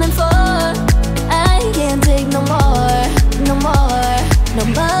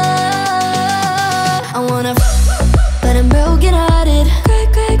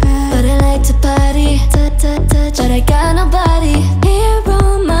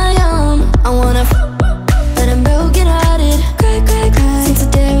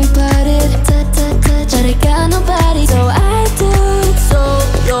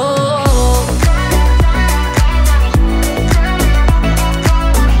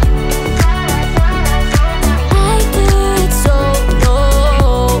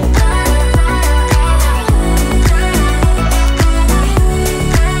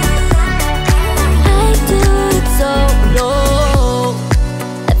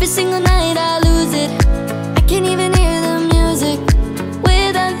single night I lose it. I can't even hear the music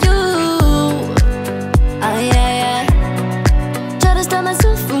without you. Yeah. Try to stop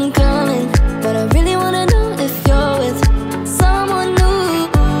myself from coming, but I really wanna know if you're with someone new.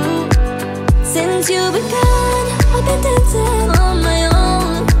 Since you've been gone, I've been dancing on my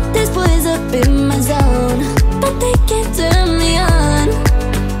own. This boy's up in my zone, but they can't turn me on.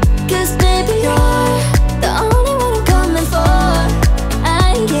 Cause baby, you're the only one I'm coming for.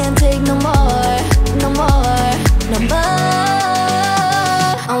 I can't take no more, no more, no more.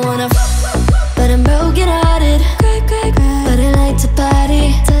 I wanna but I'm broken hearted. But I like to party,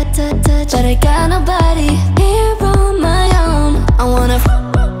 but I got nobody here on my own. I wanna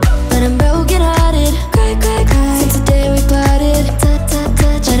but I'm broken hearted. Since the day we parted,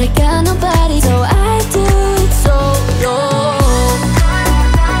 but I got nobody, so I do it solo.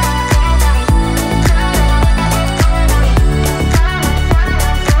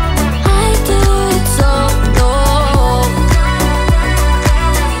 I do it solo.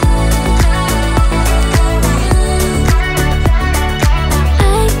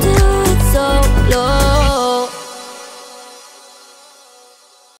 I do it solo.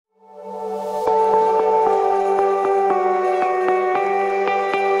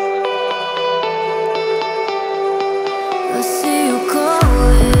 I see you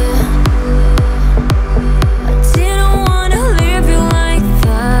going. I didn't wanna leave you like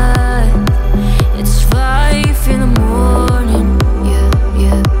that. It's 5 in the morning,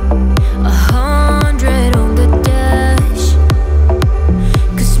 yeah. 100 on the dash,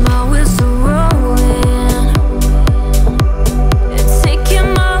 'cause my wheels are rolling. It's taking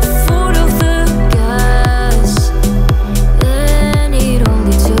my foot off the gas. Then it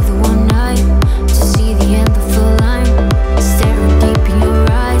only took the one night to see the end of the line. Staring deep in your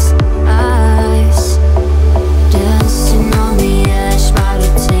eyes. Dancing on the edge, about to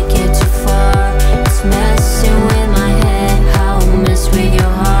take it too far. It's messing with my head, how I mess with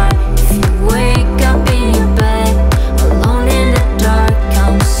your heart. If you wake up in your bed, alone in the dark,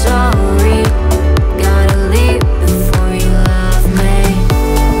 I'm sorry. Gotta leave before you love me.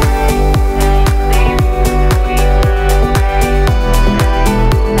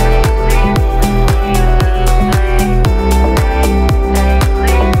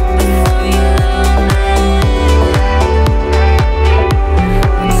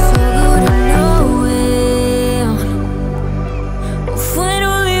 So good at knowing when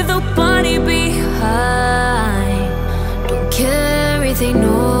to leave the body behind. Don't care if they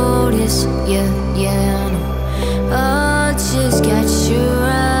notice, yeah. No. I just got you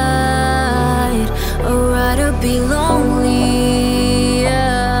right. I'd rather be lonely,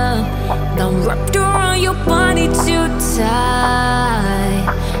 yeah. I'm wrapped around your body too tight,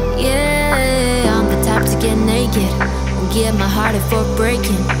 yeah. I'm the type to get naked and get my heart if for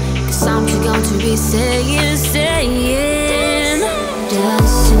breaking. 'Cause I'm just going to be staying.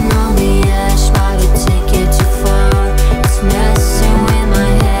 Dancing on the edge, about to take it too far. It's messing with my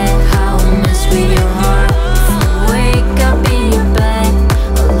head, how I mess with your heart. If you wake up in your bed,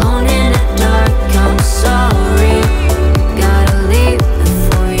 alone in the dark, I'm sorry. Gotta leave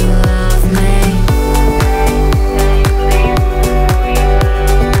before you love me.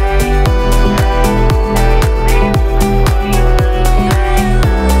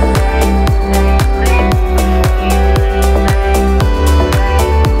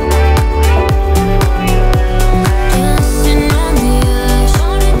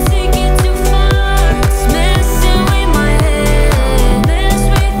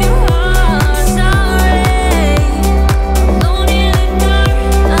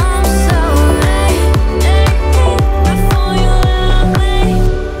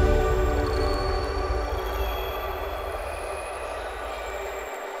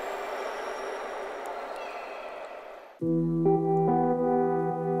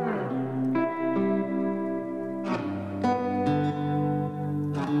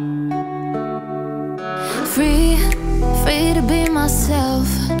 Free to be myself,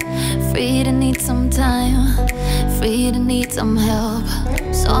 free to need some time, free to need some help.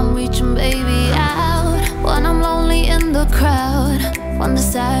 So I'm reaching baby out when I'm lonely in the crowd. When the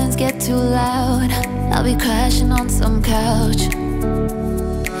sirens get too loud, I'll be crashing on some couch.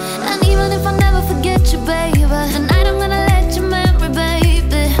 And even if I never forget you, baby, tonight I'm gonna let your memory,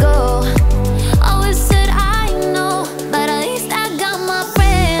 baby, go. Always said I know, but at least I got my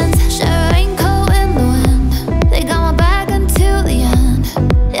friends. Share a raincoat in the wind, they got my back until the end.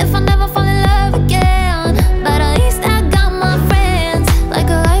 If I never fall in love again, but at least I got my friends. Like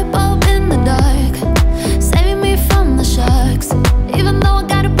a light bulb in the dark, saving me from the sharks. Even though I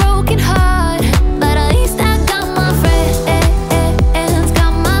got a broken heart, but at least I got my friends,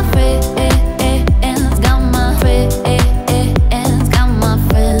 got my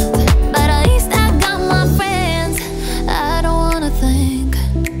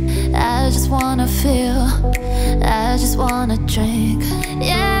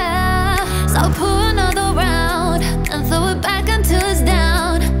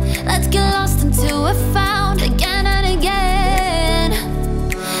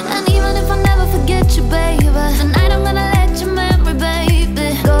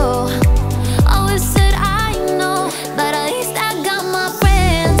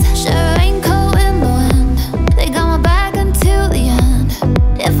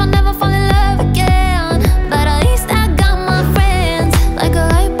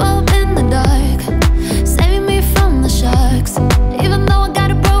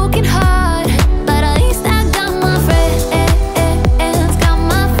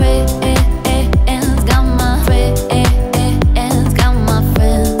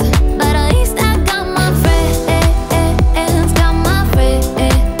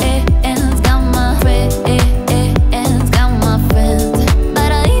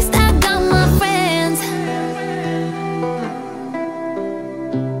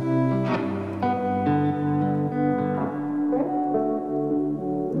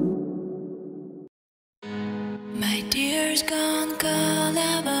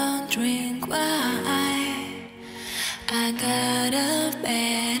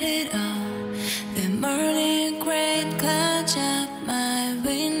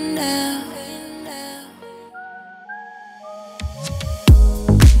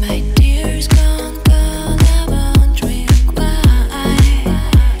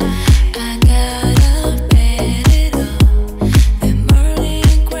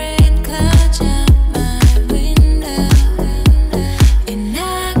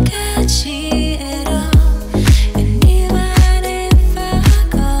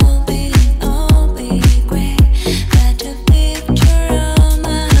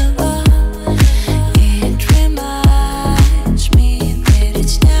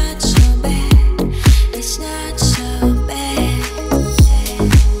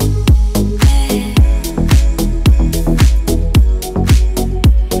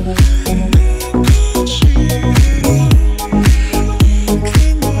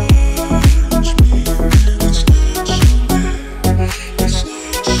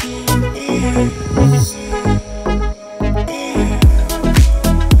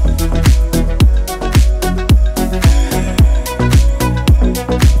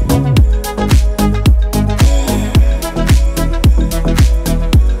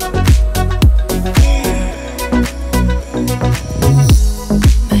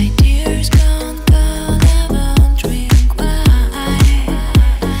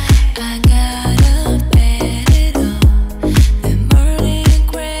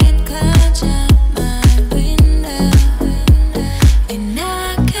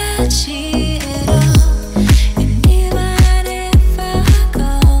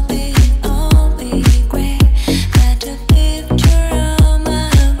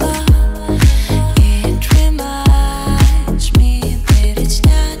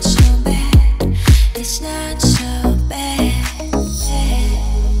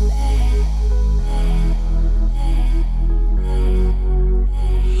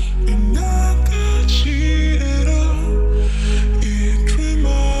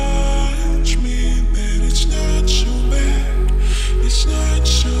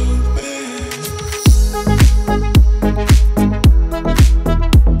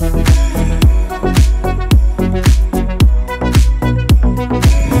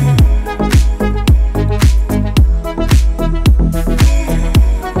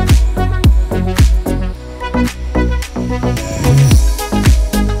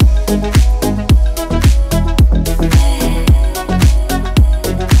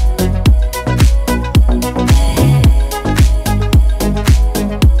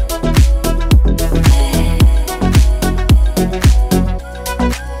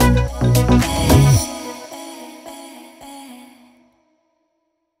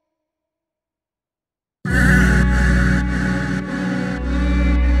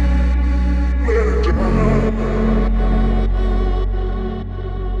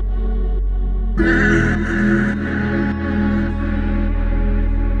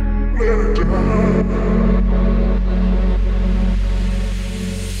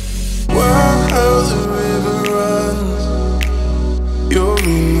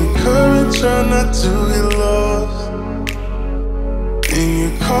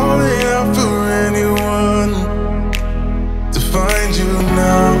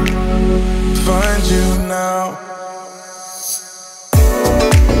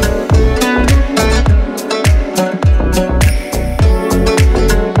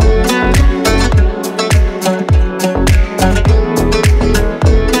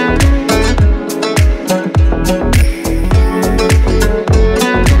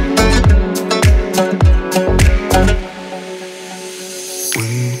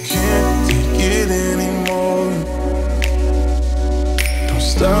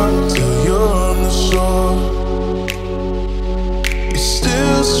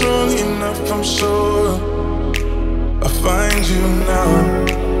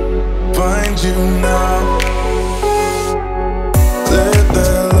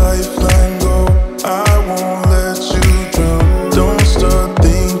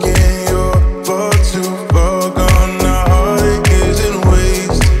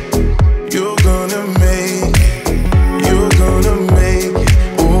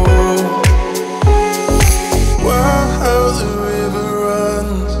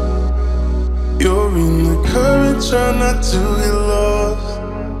try not to get lost,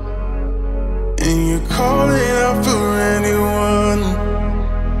 and you're calling out for anyone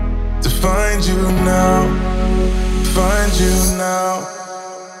to find you now, find you now.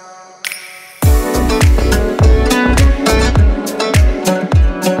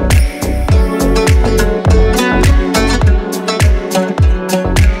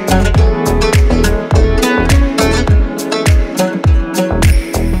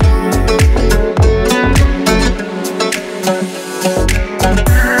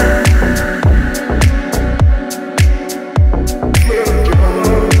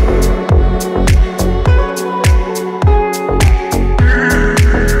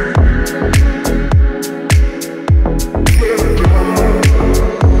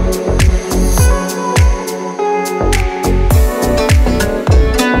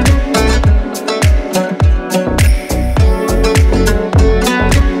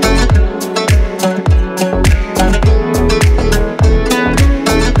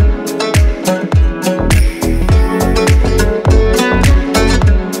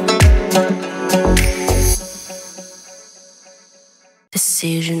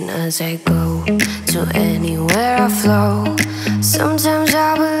 As I go to anywhere I flow, sometimes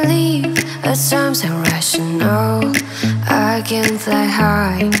I believe, at times I'm rational. I can fly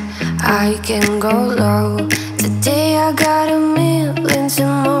high, I can go low. Today I got a million,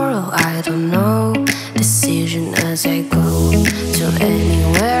 tomorrow I I don't know. Decision as I go to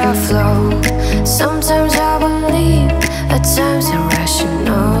anywhere I flow. Sometimes I believe, at times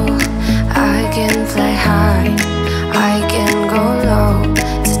irrational. I can fly high, I can go low.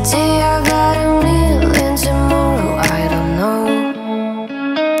 Today I got a million, tomorrow I don't know.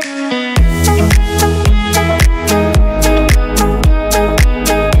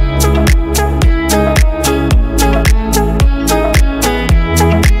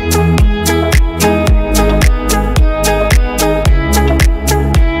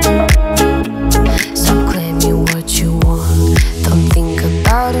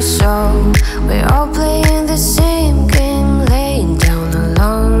 So we're all playing the same game, laying down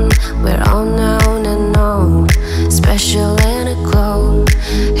alone. We're unknown and known, special and a clone.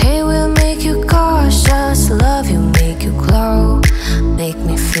 Hey, we'll make you cautious, love you, make you glow. Make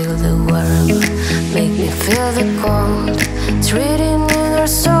me feel the world, make me feel the cold. It's written in our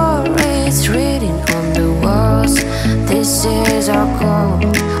story, it's written on the walls. This is our goal,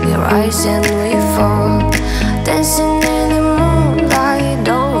 we rise and we fall. Dancing in the moonlight,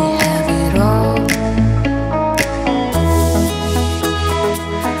 don't we have it all?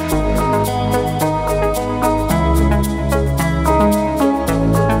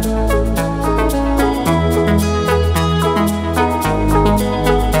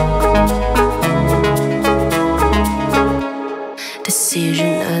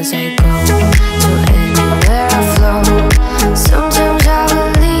 Decision as I go to anywhere I flow. Sometimes I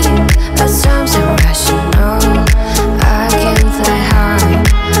believe, at times I'm rational. I can fly high,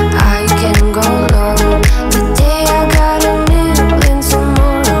 I can go low. Today I got a million,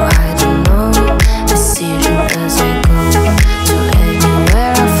 tomorrow I don't know. Decision as I go to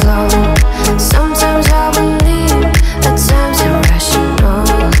anywhere I flow. Sometimes I believe, at times I'm rational.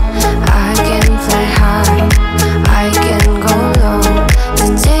 I can fly high, I can go low.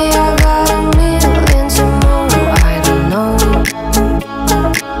 Today I got a million, tomorrow I don't know.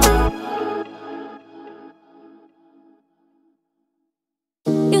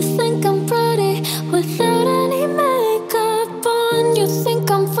 You think I'm pretty without any makeup on. You think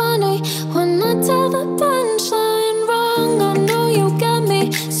I'm funny when I tell the punchline wrong. I know you got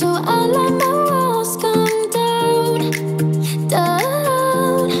me, so I let my walls come down,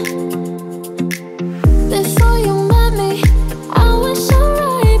 down. Before you met me, I was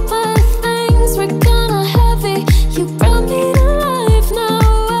alright, but things were kinda heavy. You brought me to life now.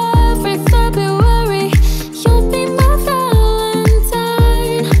 Every February, you'll be my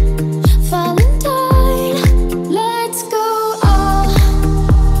Valentine, Valentine. Let's go all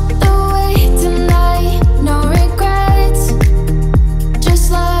the way tonight. No regrets, just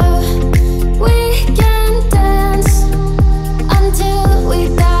love. We can dance until we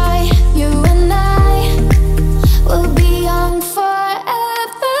die. You and I will be young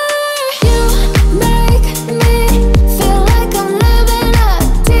forever. You make me feel like I'm living a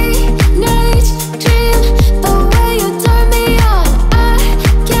teenage dream. The way you turn me on, I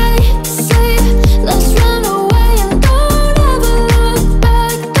can't sleep. Let's run away and don't ever look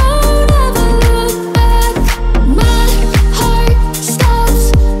back. Don't ever look back. My heart stops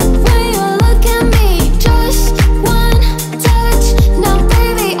when you look at me. Just one touch, now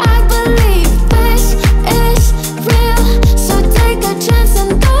baby I believe this is real. So take a chance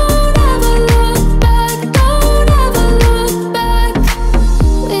and don't ever look back. Don't ever look back.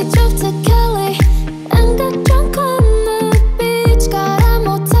 We drove to Cale and got drunk on the beach. Got a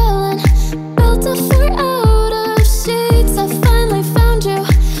motel and built a fort out of sheets. I finally found you,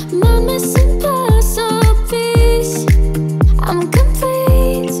 my missing piece. I'm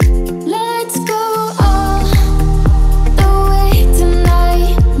complete. Let's go all the way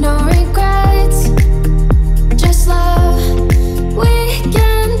tonight. No regrets, just love. We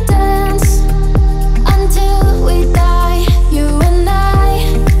can dance until we die. You and I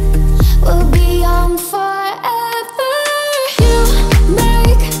will be young forever. You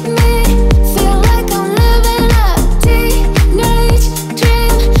make me feel like I'm living a teenage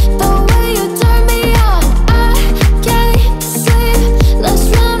dream. The way you turn me on, I can't sleep. Let's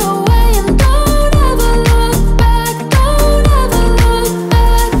run away and don't ever look back. Don't ever look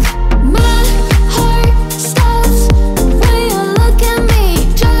back. My heart stops when you look at me.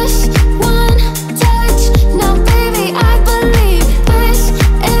 Just one touch, now baby I believe this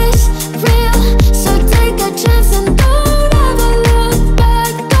is real. So take a chance and don't ever look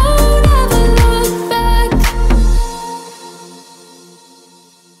back. Don't ever look back.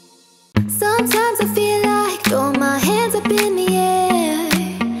 Sometimes I feel like throwing my hands up in the air.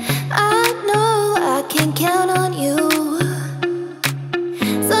 I know I can count on you.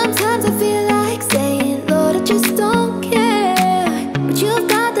 Sometimes I feel like saying, Lord, I just don't care. But you've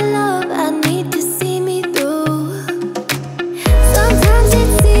got the love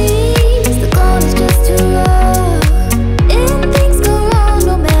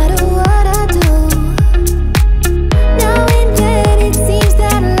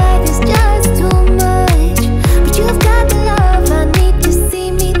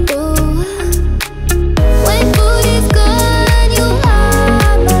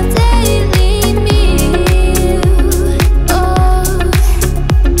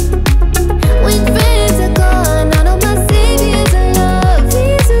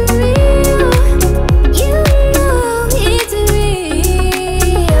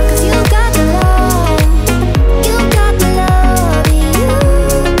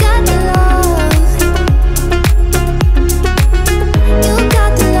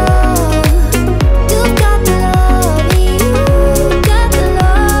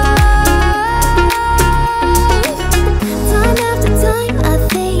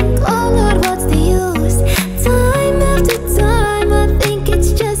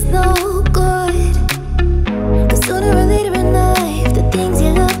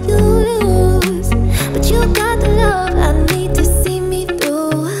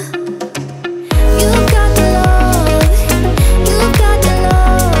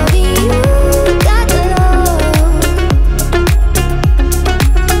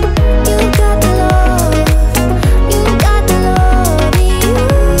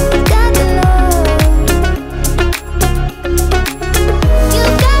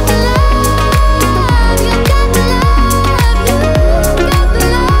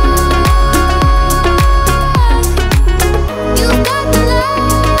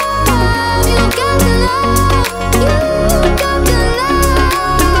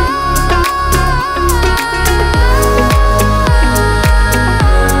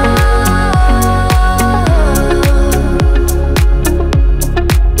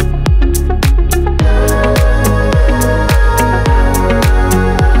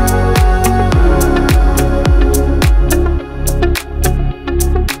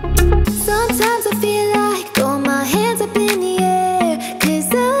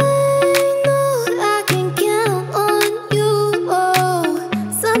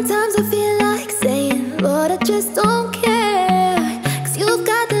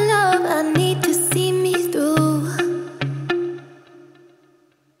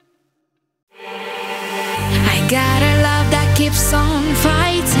got a love that keeps on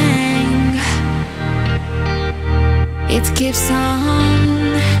fighting. It keeps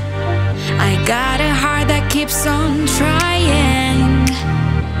on. I got a heart that keeps on trying.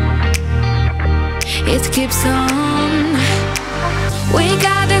 It keeps on. We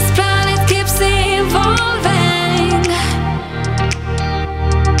got this planet keeps evolving.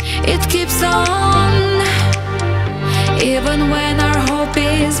 It keeps on. Even when our hope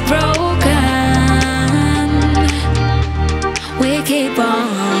is broken, we keep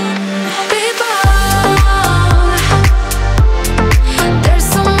on. Keep on. There's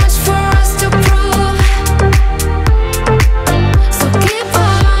so much for us to prove. So keep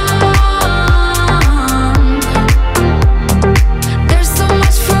on. There's so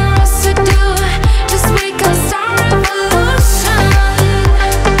much for us to do. Just we can start revolution.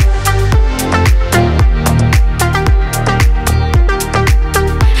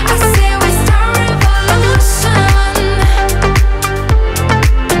 I say we start revolution.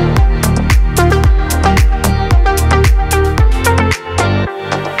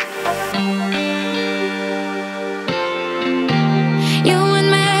 You and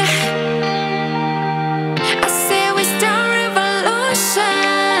me. I say we start revolution.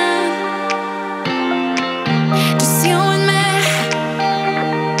 Just you and me.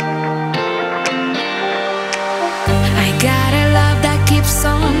 I got a love that keeps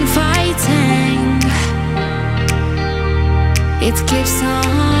on fighting. It keeps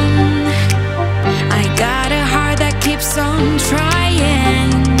on. I got a heart that keeps on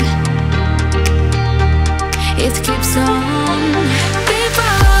trying. It keeps on. Keep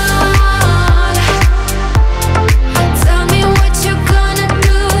on. Tell me what you gonna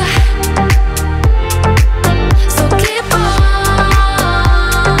do. So keep on.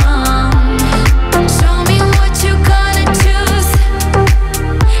 Show me what you gonna choose.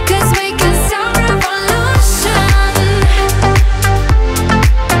 'Cause we can start revolution.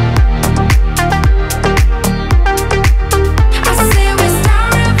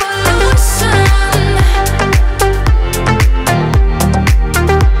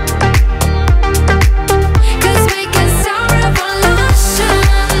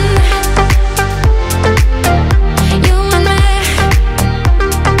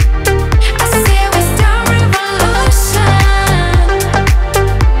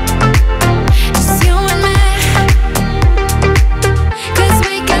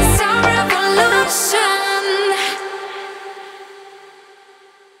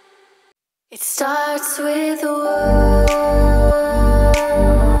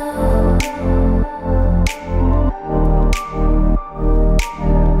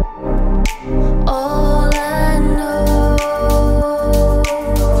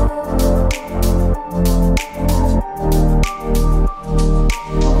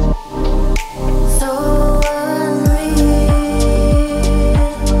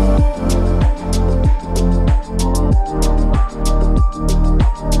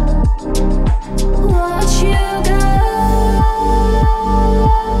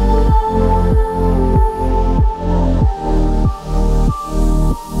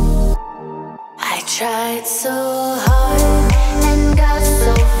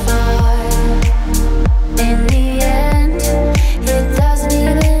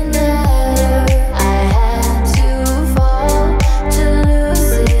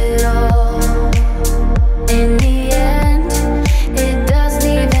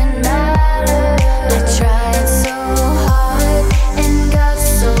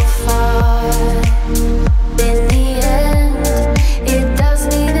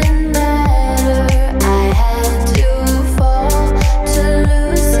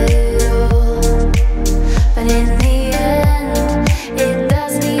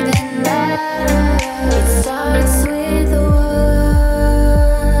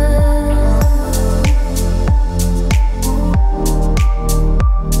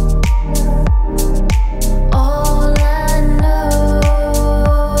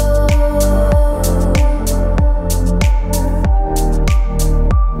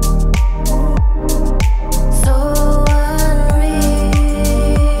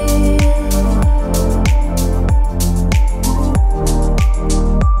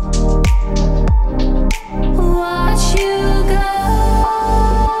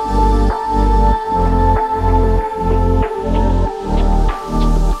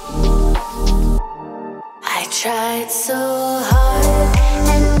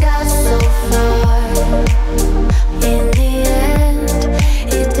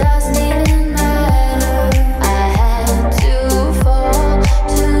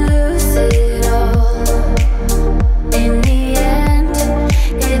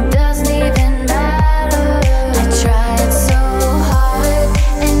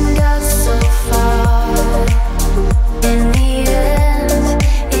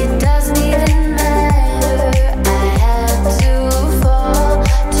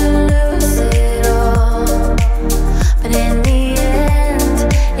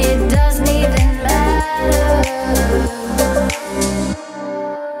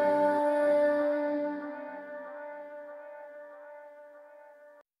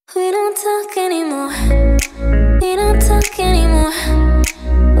 talk anymore. We don't talk anymore.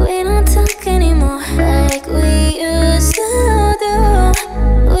 We don't talk anymore like we used to do.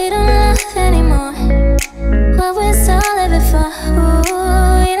 We don't laugh anymore. What was all of it for?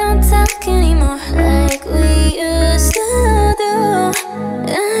 Ooh, we don't talk anymore like we used to do.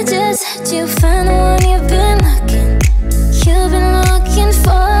 I just had you find the one you've been looking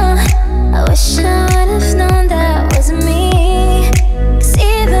for. I wish I would've known that wasn't me. 'Cause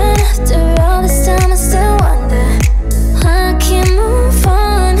even after all this time I still wonder why I can't move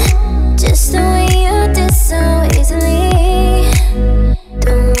on just the way you did so easily.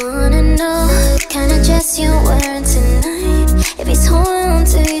 Don't wanna know what kind of dress you're wearing tonight, if he's holding on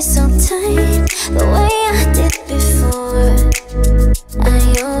to you so tight the way I did before. I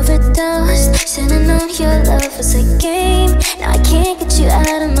overdosed, should've known your love was a game. Now I can't get you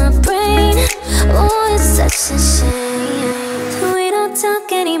out of my brain. Oh, it's such a shame. We don't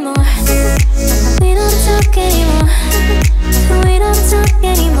talk anymore. We don't talk anymore. We don't talk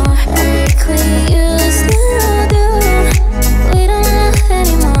anymore like we used to do. We don't laugh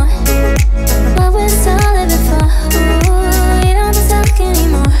anymore. What was all of it for? Ooh, we don't talk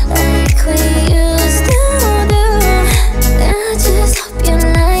anymore like we used to do. I just hope you're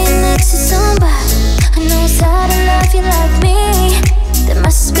lying next to somebody who knows how to love you like me. There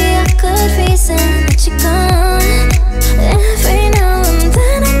must be a good reason that you're gone. Every now and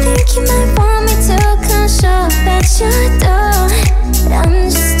then I think you might want me to come show up at your door, but I'm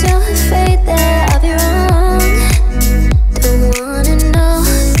just too afraid that I'll be wrong. Don't wanna know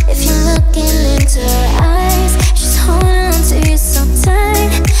if you're looking into her eyes. She's holding on to you so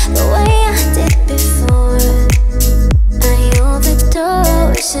tight the way I did before. I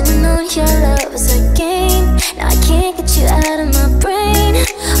overdosed, should've known your love was a game. Now I can't get you out of my brain.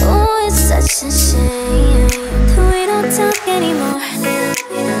 Oh, it's such a shame. We don't talk anymore.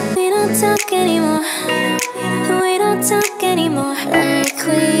 We don't talk anymore. We don't talk anymore like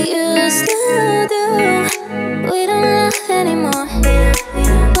we used to do. We don't laugh anymore.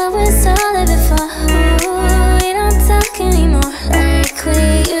 What was all of it for? Ooh, we don't talk anymore like we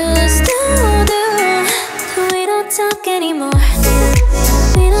used to do. We don't talk anymore.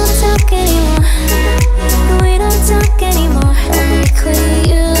 We don't talk anymore. We don't talk anymore like we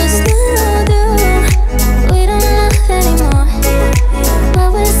used to do. We don't laugh anymore. What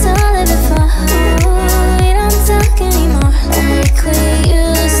was all of it for? Ooh, we don't talk anymore like we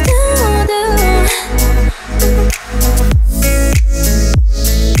used to do.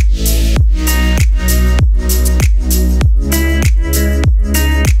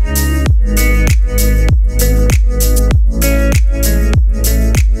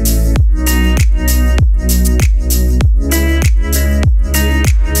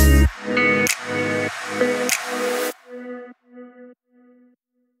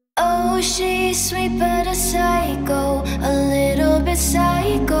 Oh, she's sweet but a psycho, a little bit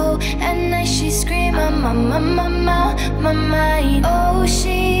psycho. At night she scream, my mind. Oh,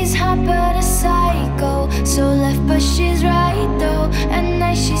 she's hot but a psycho, so left but she's right though. At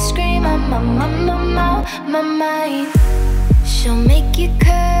night she scream, my mind. She'll make you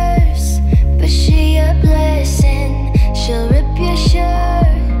curse, but she a blessing. She'll rip your shirt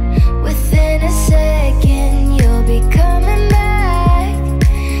within a second. You'll be coming back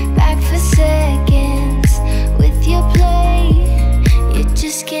for seconds with your play. You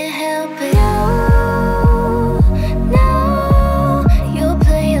just can't help it. No, you'll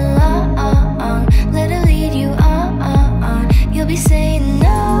play along. Let her lead you on. You'll be saying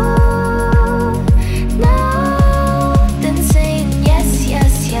no, then saying yes,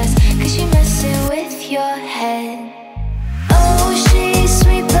 yes, yes, 'cause you're messing with your head. Oh, she's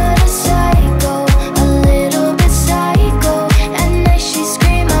sweet but a psycho, a little bit psycho. At night she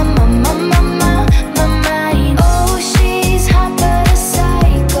scream, my mind. Oh, she's hot but a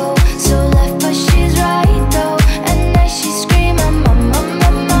psycho, so left but she's right though. At night she scream, my mind.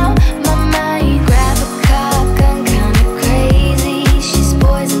 Grab a cop gun, kinda crazy. She's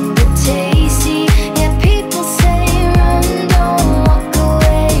poison but tasty. Yeah, people say run, don't walk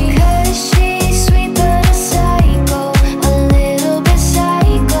away. 'Cause she's sweet but a psycho, a little bit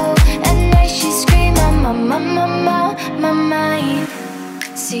psycho. At night she scream, my mind.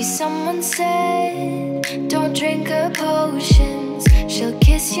 See, someone said, don't drink her potions. She'll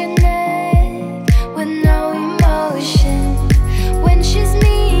kiss your neck with no emotion. When she's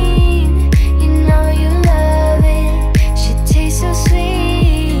mean, you know you love it. She tastes so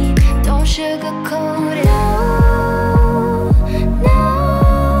sweet, don't sugarcoat it. No,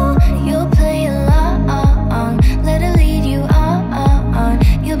 you'll play along. Let her lead you on.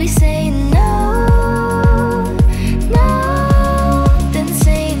 You'll be saying no, then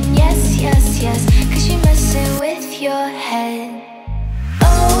saying yes,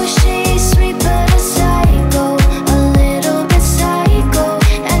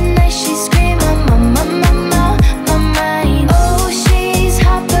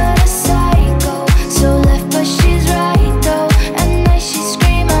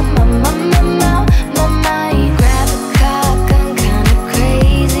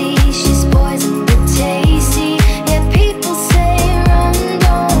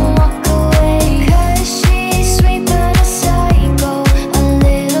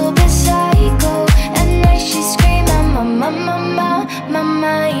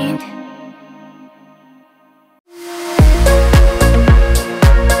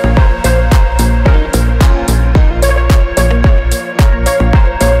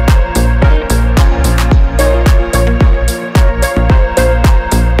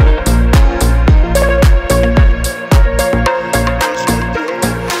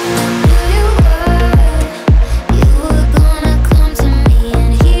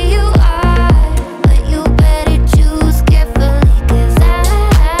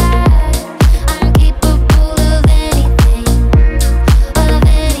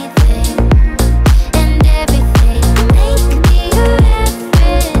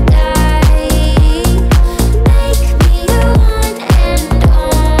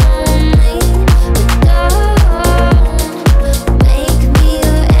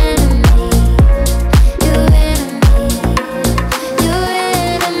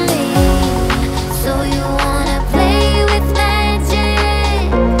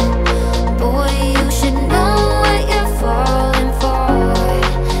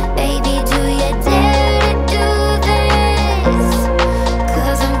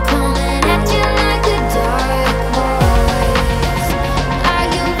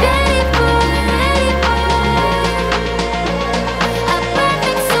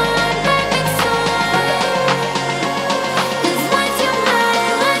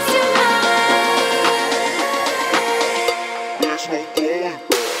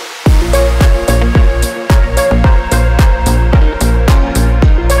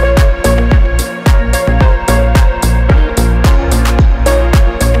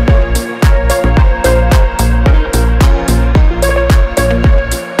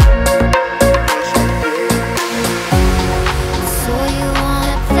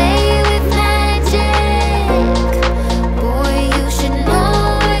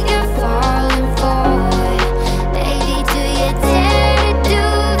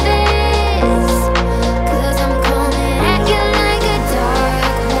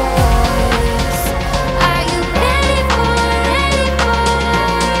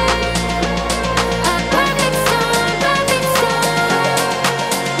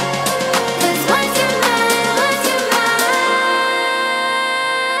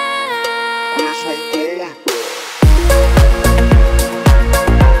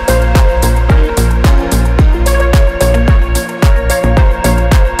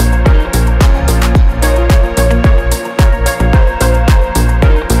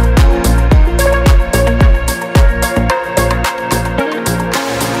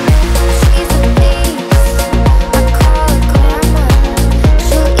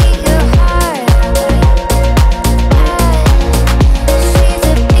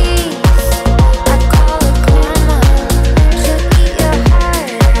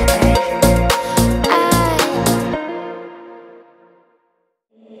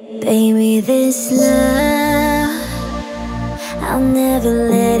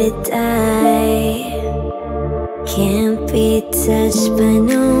 die. Can't be touched by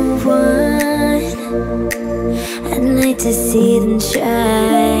no one. I'd like to see them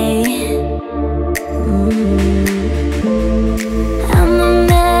try. I'm a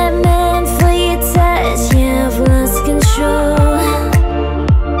madman for your touch. Yeah, I've lost control.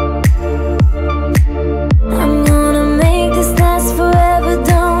 I'm gonna make this last forever.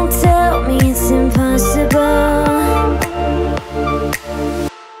 Don't tell me it's impossible.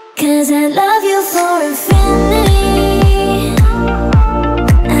 'Cause I love you for infinity.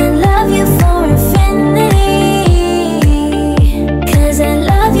 I love you for infinity. 'Cause I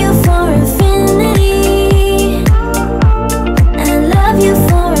love you for infinity. I love you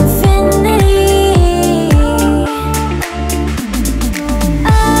for infinity.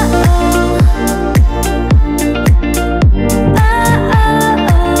 Oh, oh.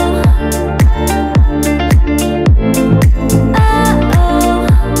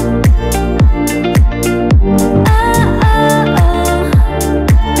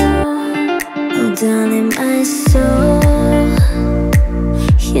 Darling, my soul,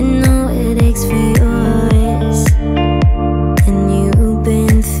 you know it aches for yours. And you've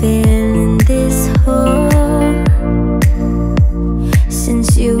been feeling this hole since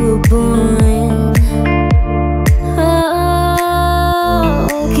you were born. Oh,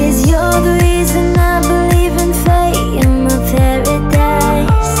 'cause you're the reason I believe in fate. You're my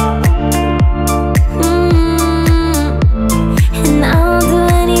paradise. And I'll do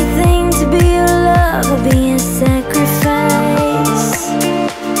anything to be your love, will be a sacrifice.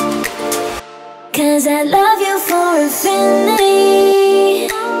 'Cause I love you for infinity.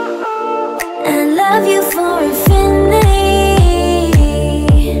 I love you for infinity.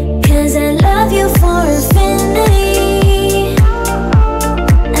 'Cause I love you for infinity.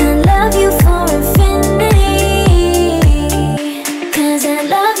 I love you for infinity. 'Cause I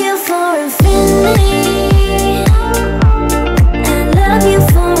love you for infinity. I love you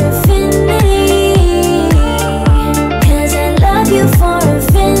for infinity. 'Cause I love you for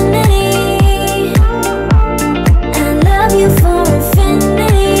infinity. I love you for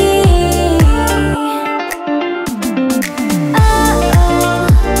infinity. Oh, oh.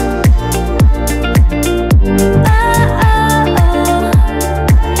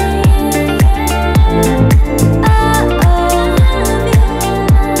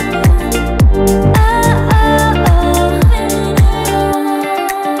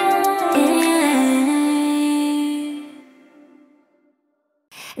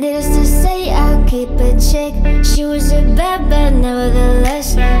 Needless to say, I'll keep it check. She was a bad, but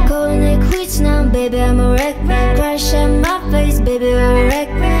nevertheless. Calling it quits now, baby, I'm a wreck. Crash on my face, baby, I'm a wreck.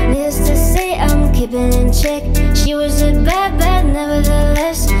 Needless to say, I'm keeping in check. She was a bad, but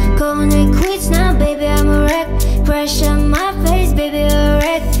nevertheless. Calling it quits now, baby, I'm a wreck. Crash on my face, baby, I'm a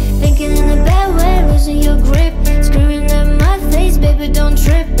wreck. Thinking in a bad way, losing your grip. Screaming at my face, baby, don't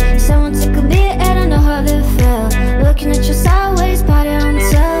trip. Someone took a beat, I don't know how they felt. Looking at you sideways, party on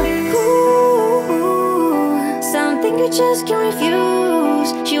top. Ooh, something you just can't refuse.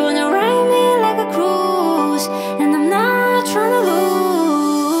 She wanna ride me like a cruise, and I'm not trying to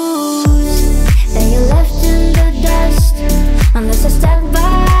lose. Then you left in the dust, unless I step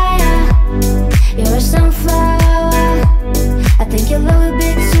by ya. You're a sunflower. I think you love a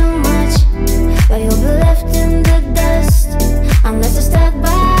bit too much, but you'll be left in the dust, unless I step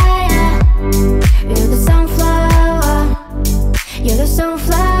by ya. You're the sunflower. You're the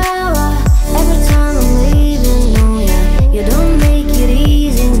sunflower. Every time I'm leaving, no, yeah, you don't make it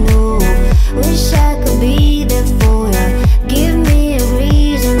easy, no. Wish I could be there for ya. Give me a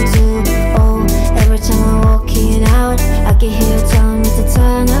reason to. Oh, every time I'm walking out, I can hear you telling me to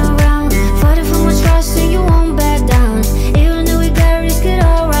turn around. Fighting for my trust, so you won't back down. Even though we gotta risk it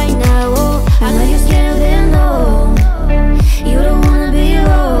all right now. Oh, I know you're scared of it, no.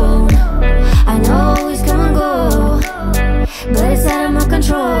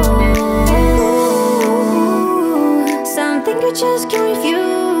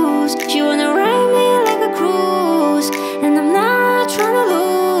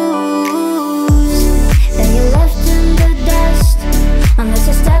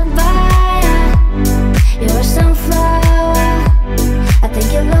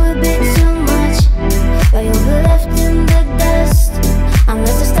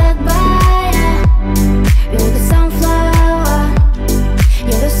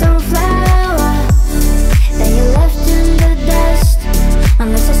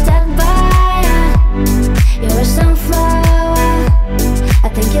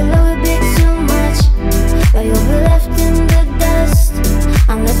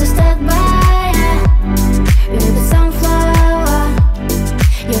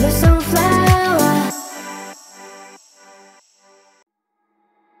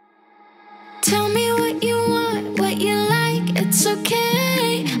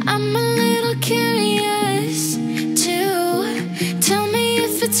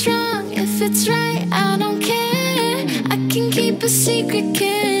 keep a secret,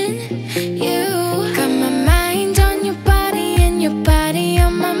 can you? Got my mind on your body and your body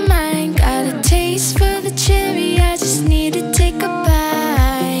on my mind. Got a taste for the cherry, I just need to take a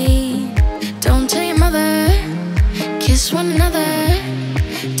bite. Don't tell your mother, kiss one another,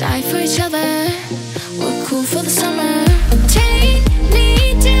 die for each other. We're cool for the summer. Take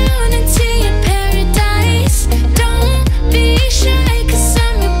me down into your paradise. Don't be shy, 'cause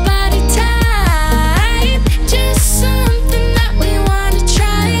I'm your body type. Just something that we wanna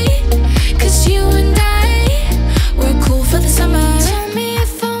try, 'cause you and I, we're cool for the summer. Tell me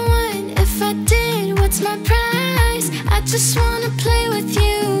if I won, if I did, what's my prize? I just wanna play with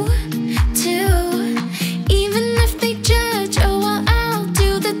you too. Even if they judge, oh well, I'll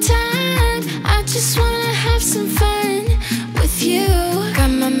do the time. I just wanna have some fun with you.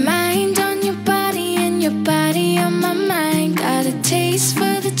 Got my mind on your body and your body on my mind. Got a taste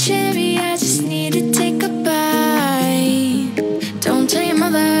for the cherry, I just need to take a bite. Don't tell your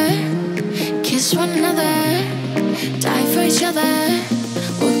mother, kiss one another, die for each other.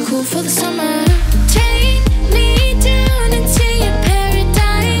 We're cool for the summer. Take me down into your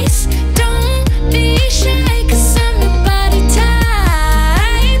paradise. Don't be shy, 'cause I'm your body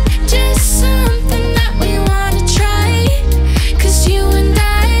type. Just something that we wanna try, 'cause you and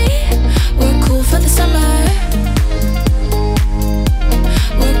I, we're cool for the summer.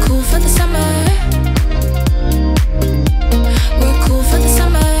 We're cool for the summer. We're cool for the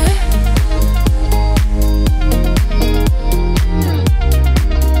summer.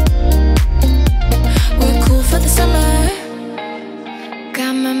 We're cool for the summer.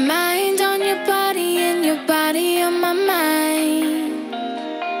 Got my mind on your body and your body on my mind.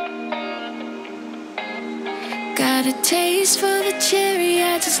 Got a taste for the cherry,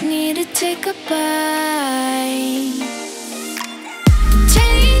 I just need to take a bite.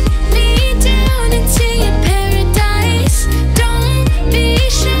 Take me down into your paradise. Don't be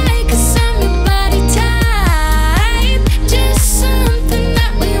shy, 'cause I'm your body type. Just something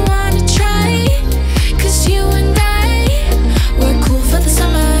that we wanna try, 'cause you and I, we're cool for the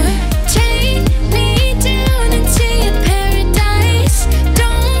summer. Take me down into your paradise.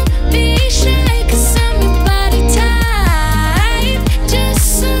 Don't be shy, 'cause I'm your body type. Just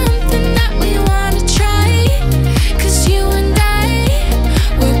something that we wanna try, 'cause you and I,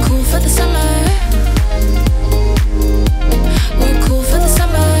 we're cool for the summer. We're cool for the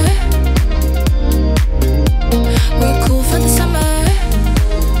summer. We're cool for the summer.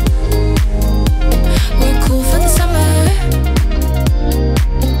 We're cool for the summer.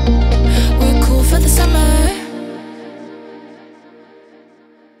 We're cool for the summer.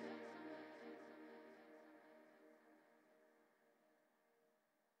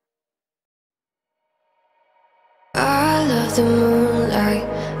 I love the moonlight,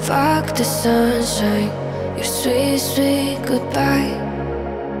 fuck the sunshine, your sweet, sweet goodbye.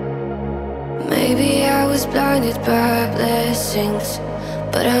 Maybe I was blinded by blessings,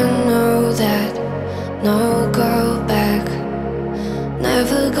 but I know that no go back.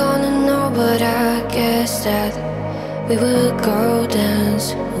 Never gonna know, but I guess that we would go dance.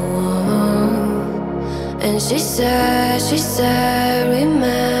 Whoa. And she said,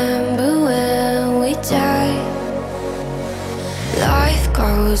 remember when we died? Life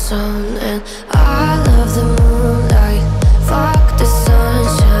goes on and I love the moonlight, fuck the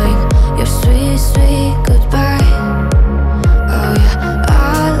sunshine, your sweet, sweet goodbye. Oh yeah, I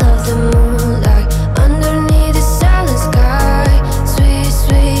love the moonlight, underneath the silent sky. Sweet,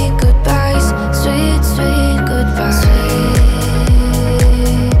 sweet goodbyes, sweet, sweet goodbyes.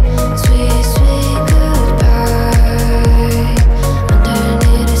 Sweet, sweet goodbye,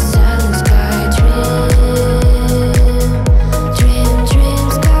 underneath the silent sky.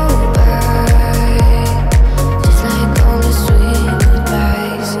 Dreams go by, just like all the sweet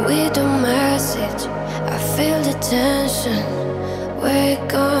goodbyes. With the message, I feel the tension. We're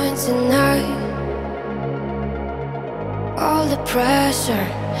going tonight. All the pressure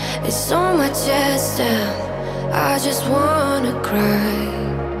is on my chest and I just wanna cry.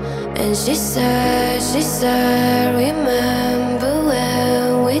 And she said, remember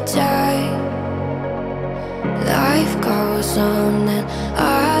when we died? Life goes on and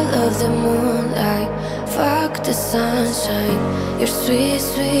I love the moonlight, fuck the sunshine, your sweet,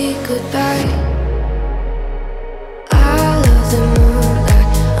 sweet goodbye.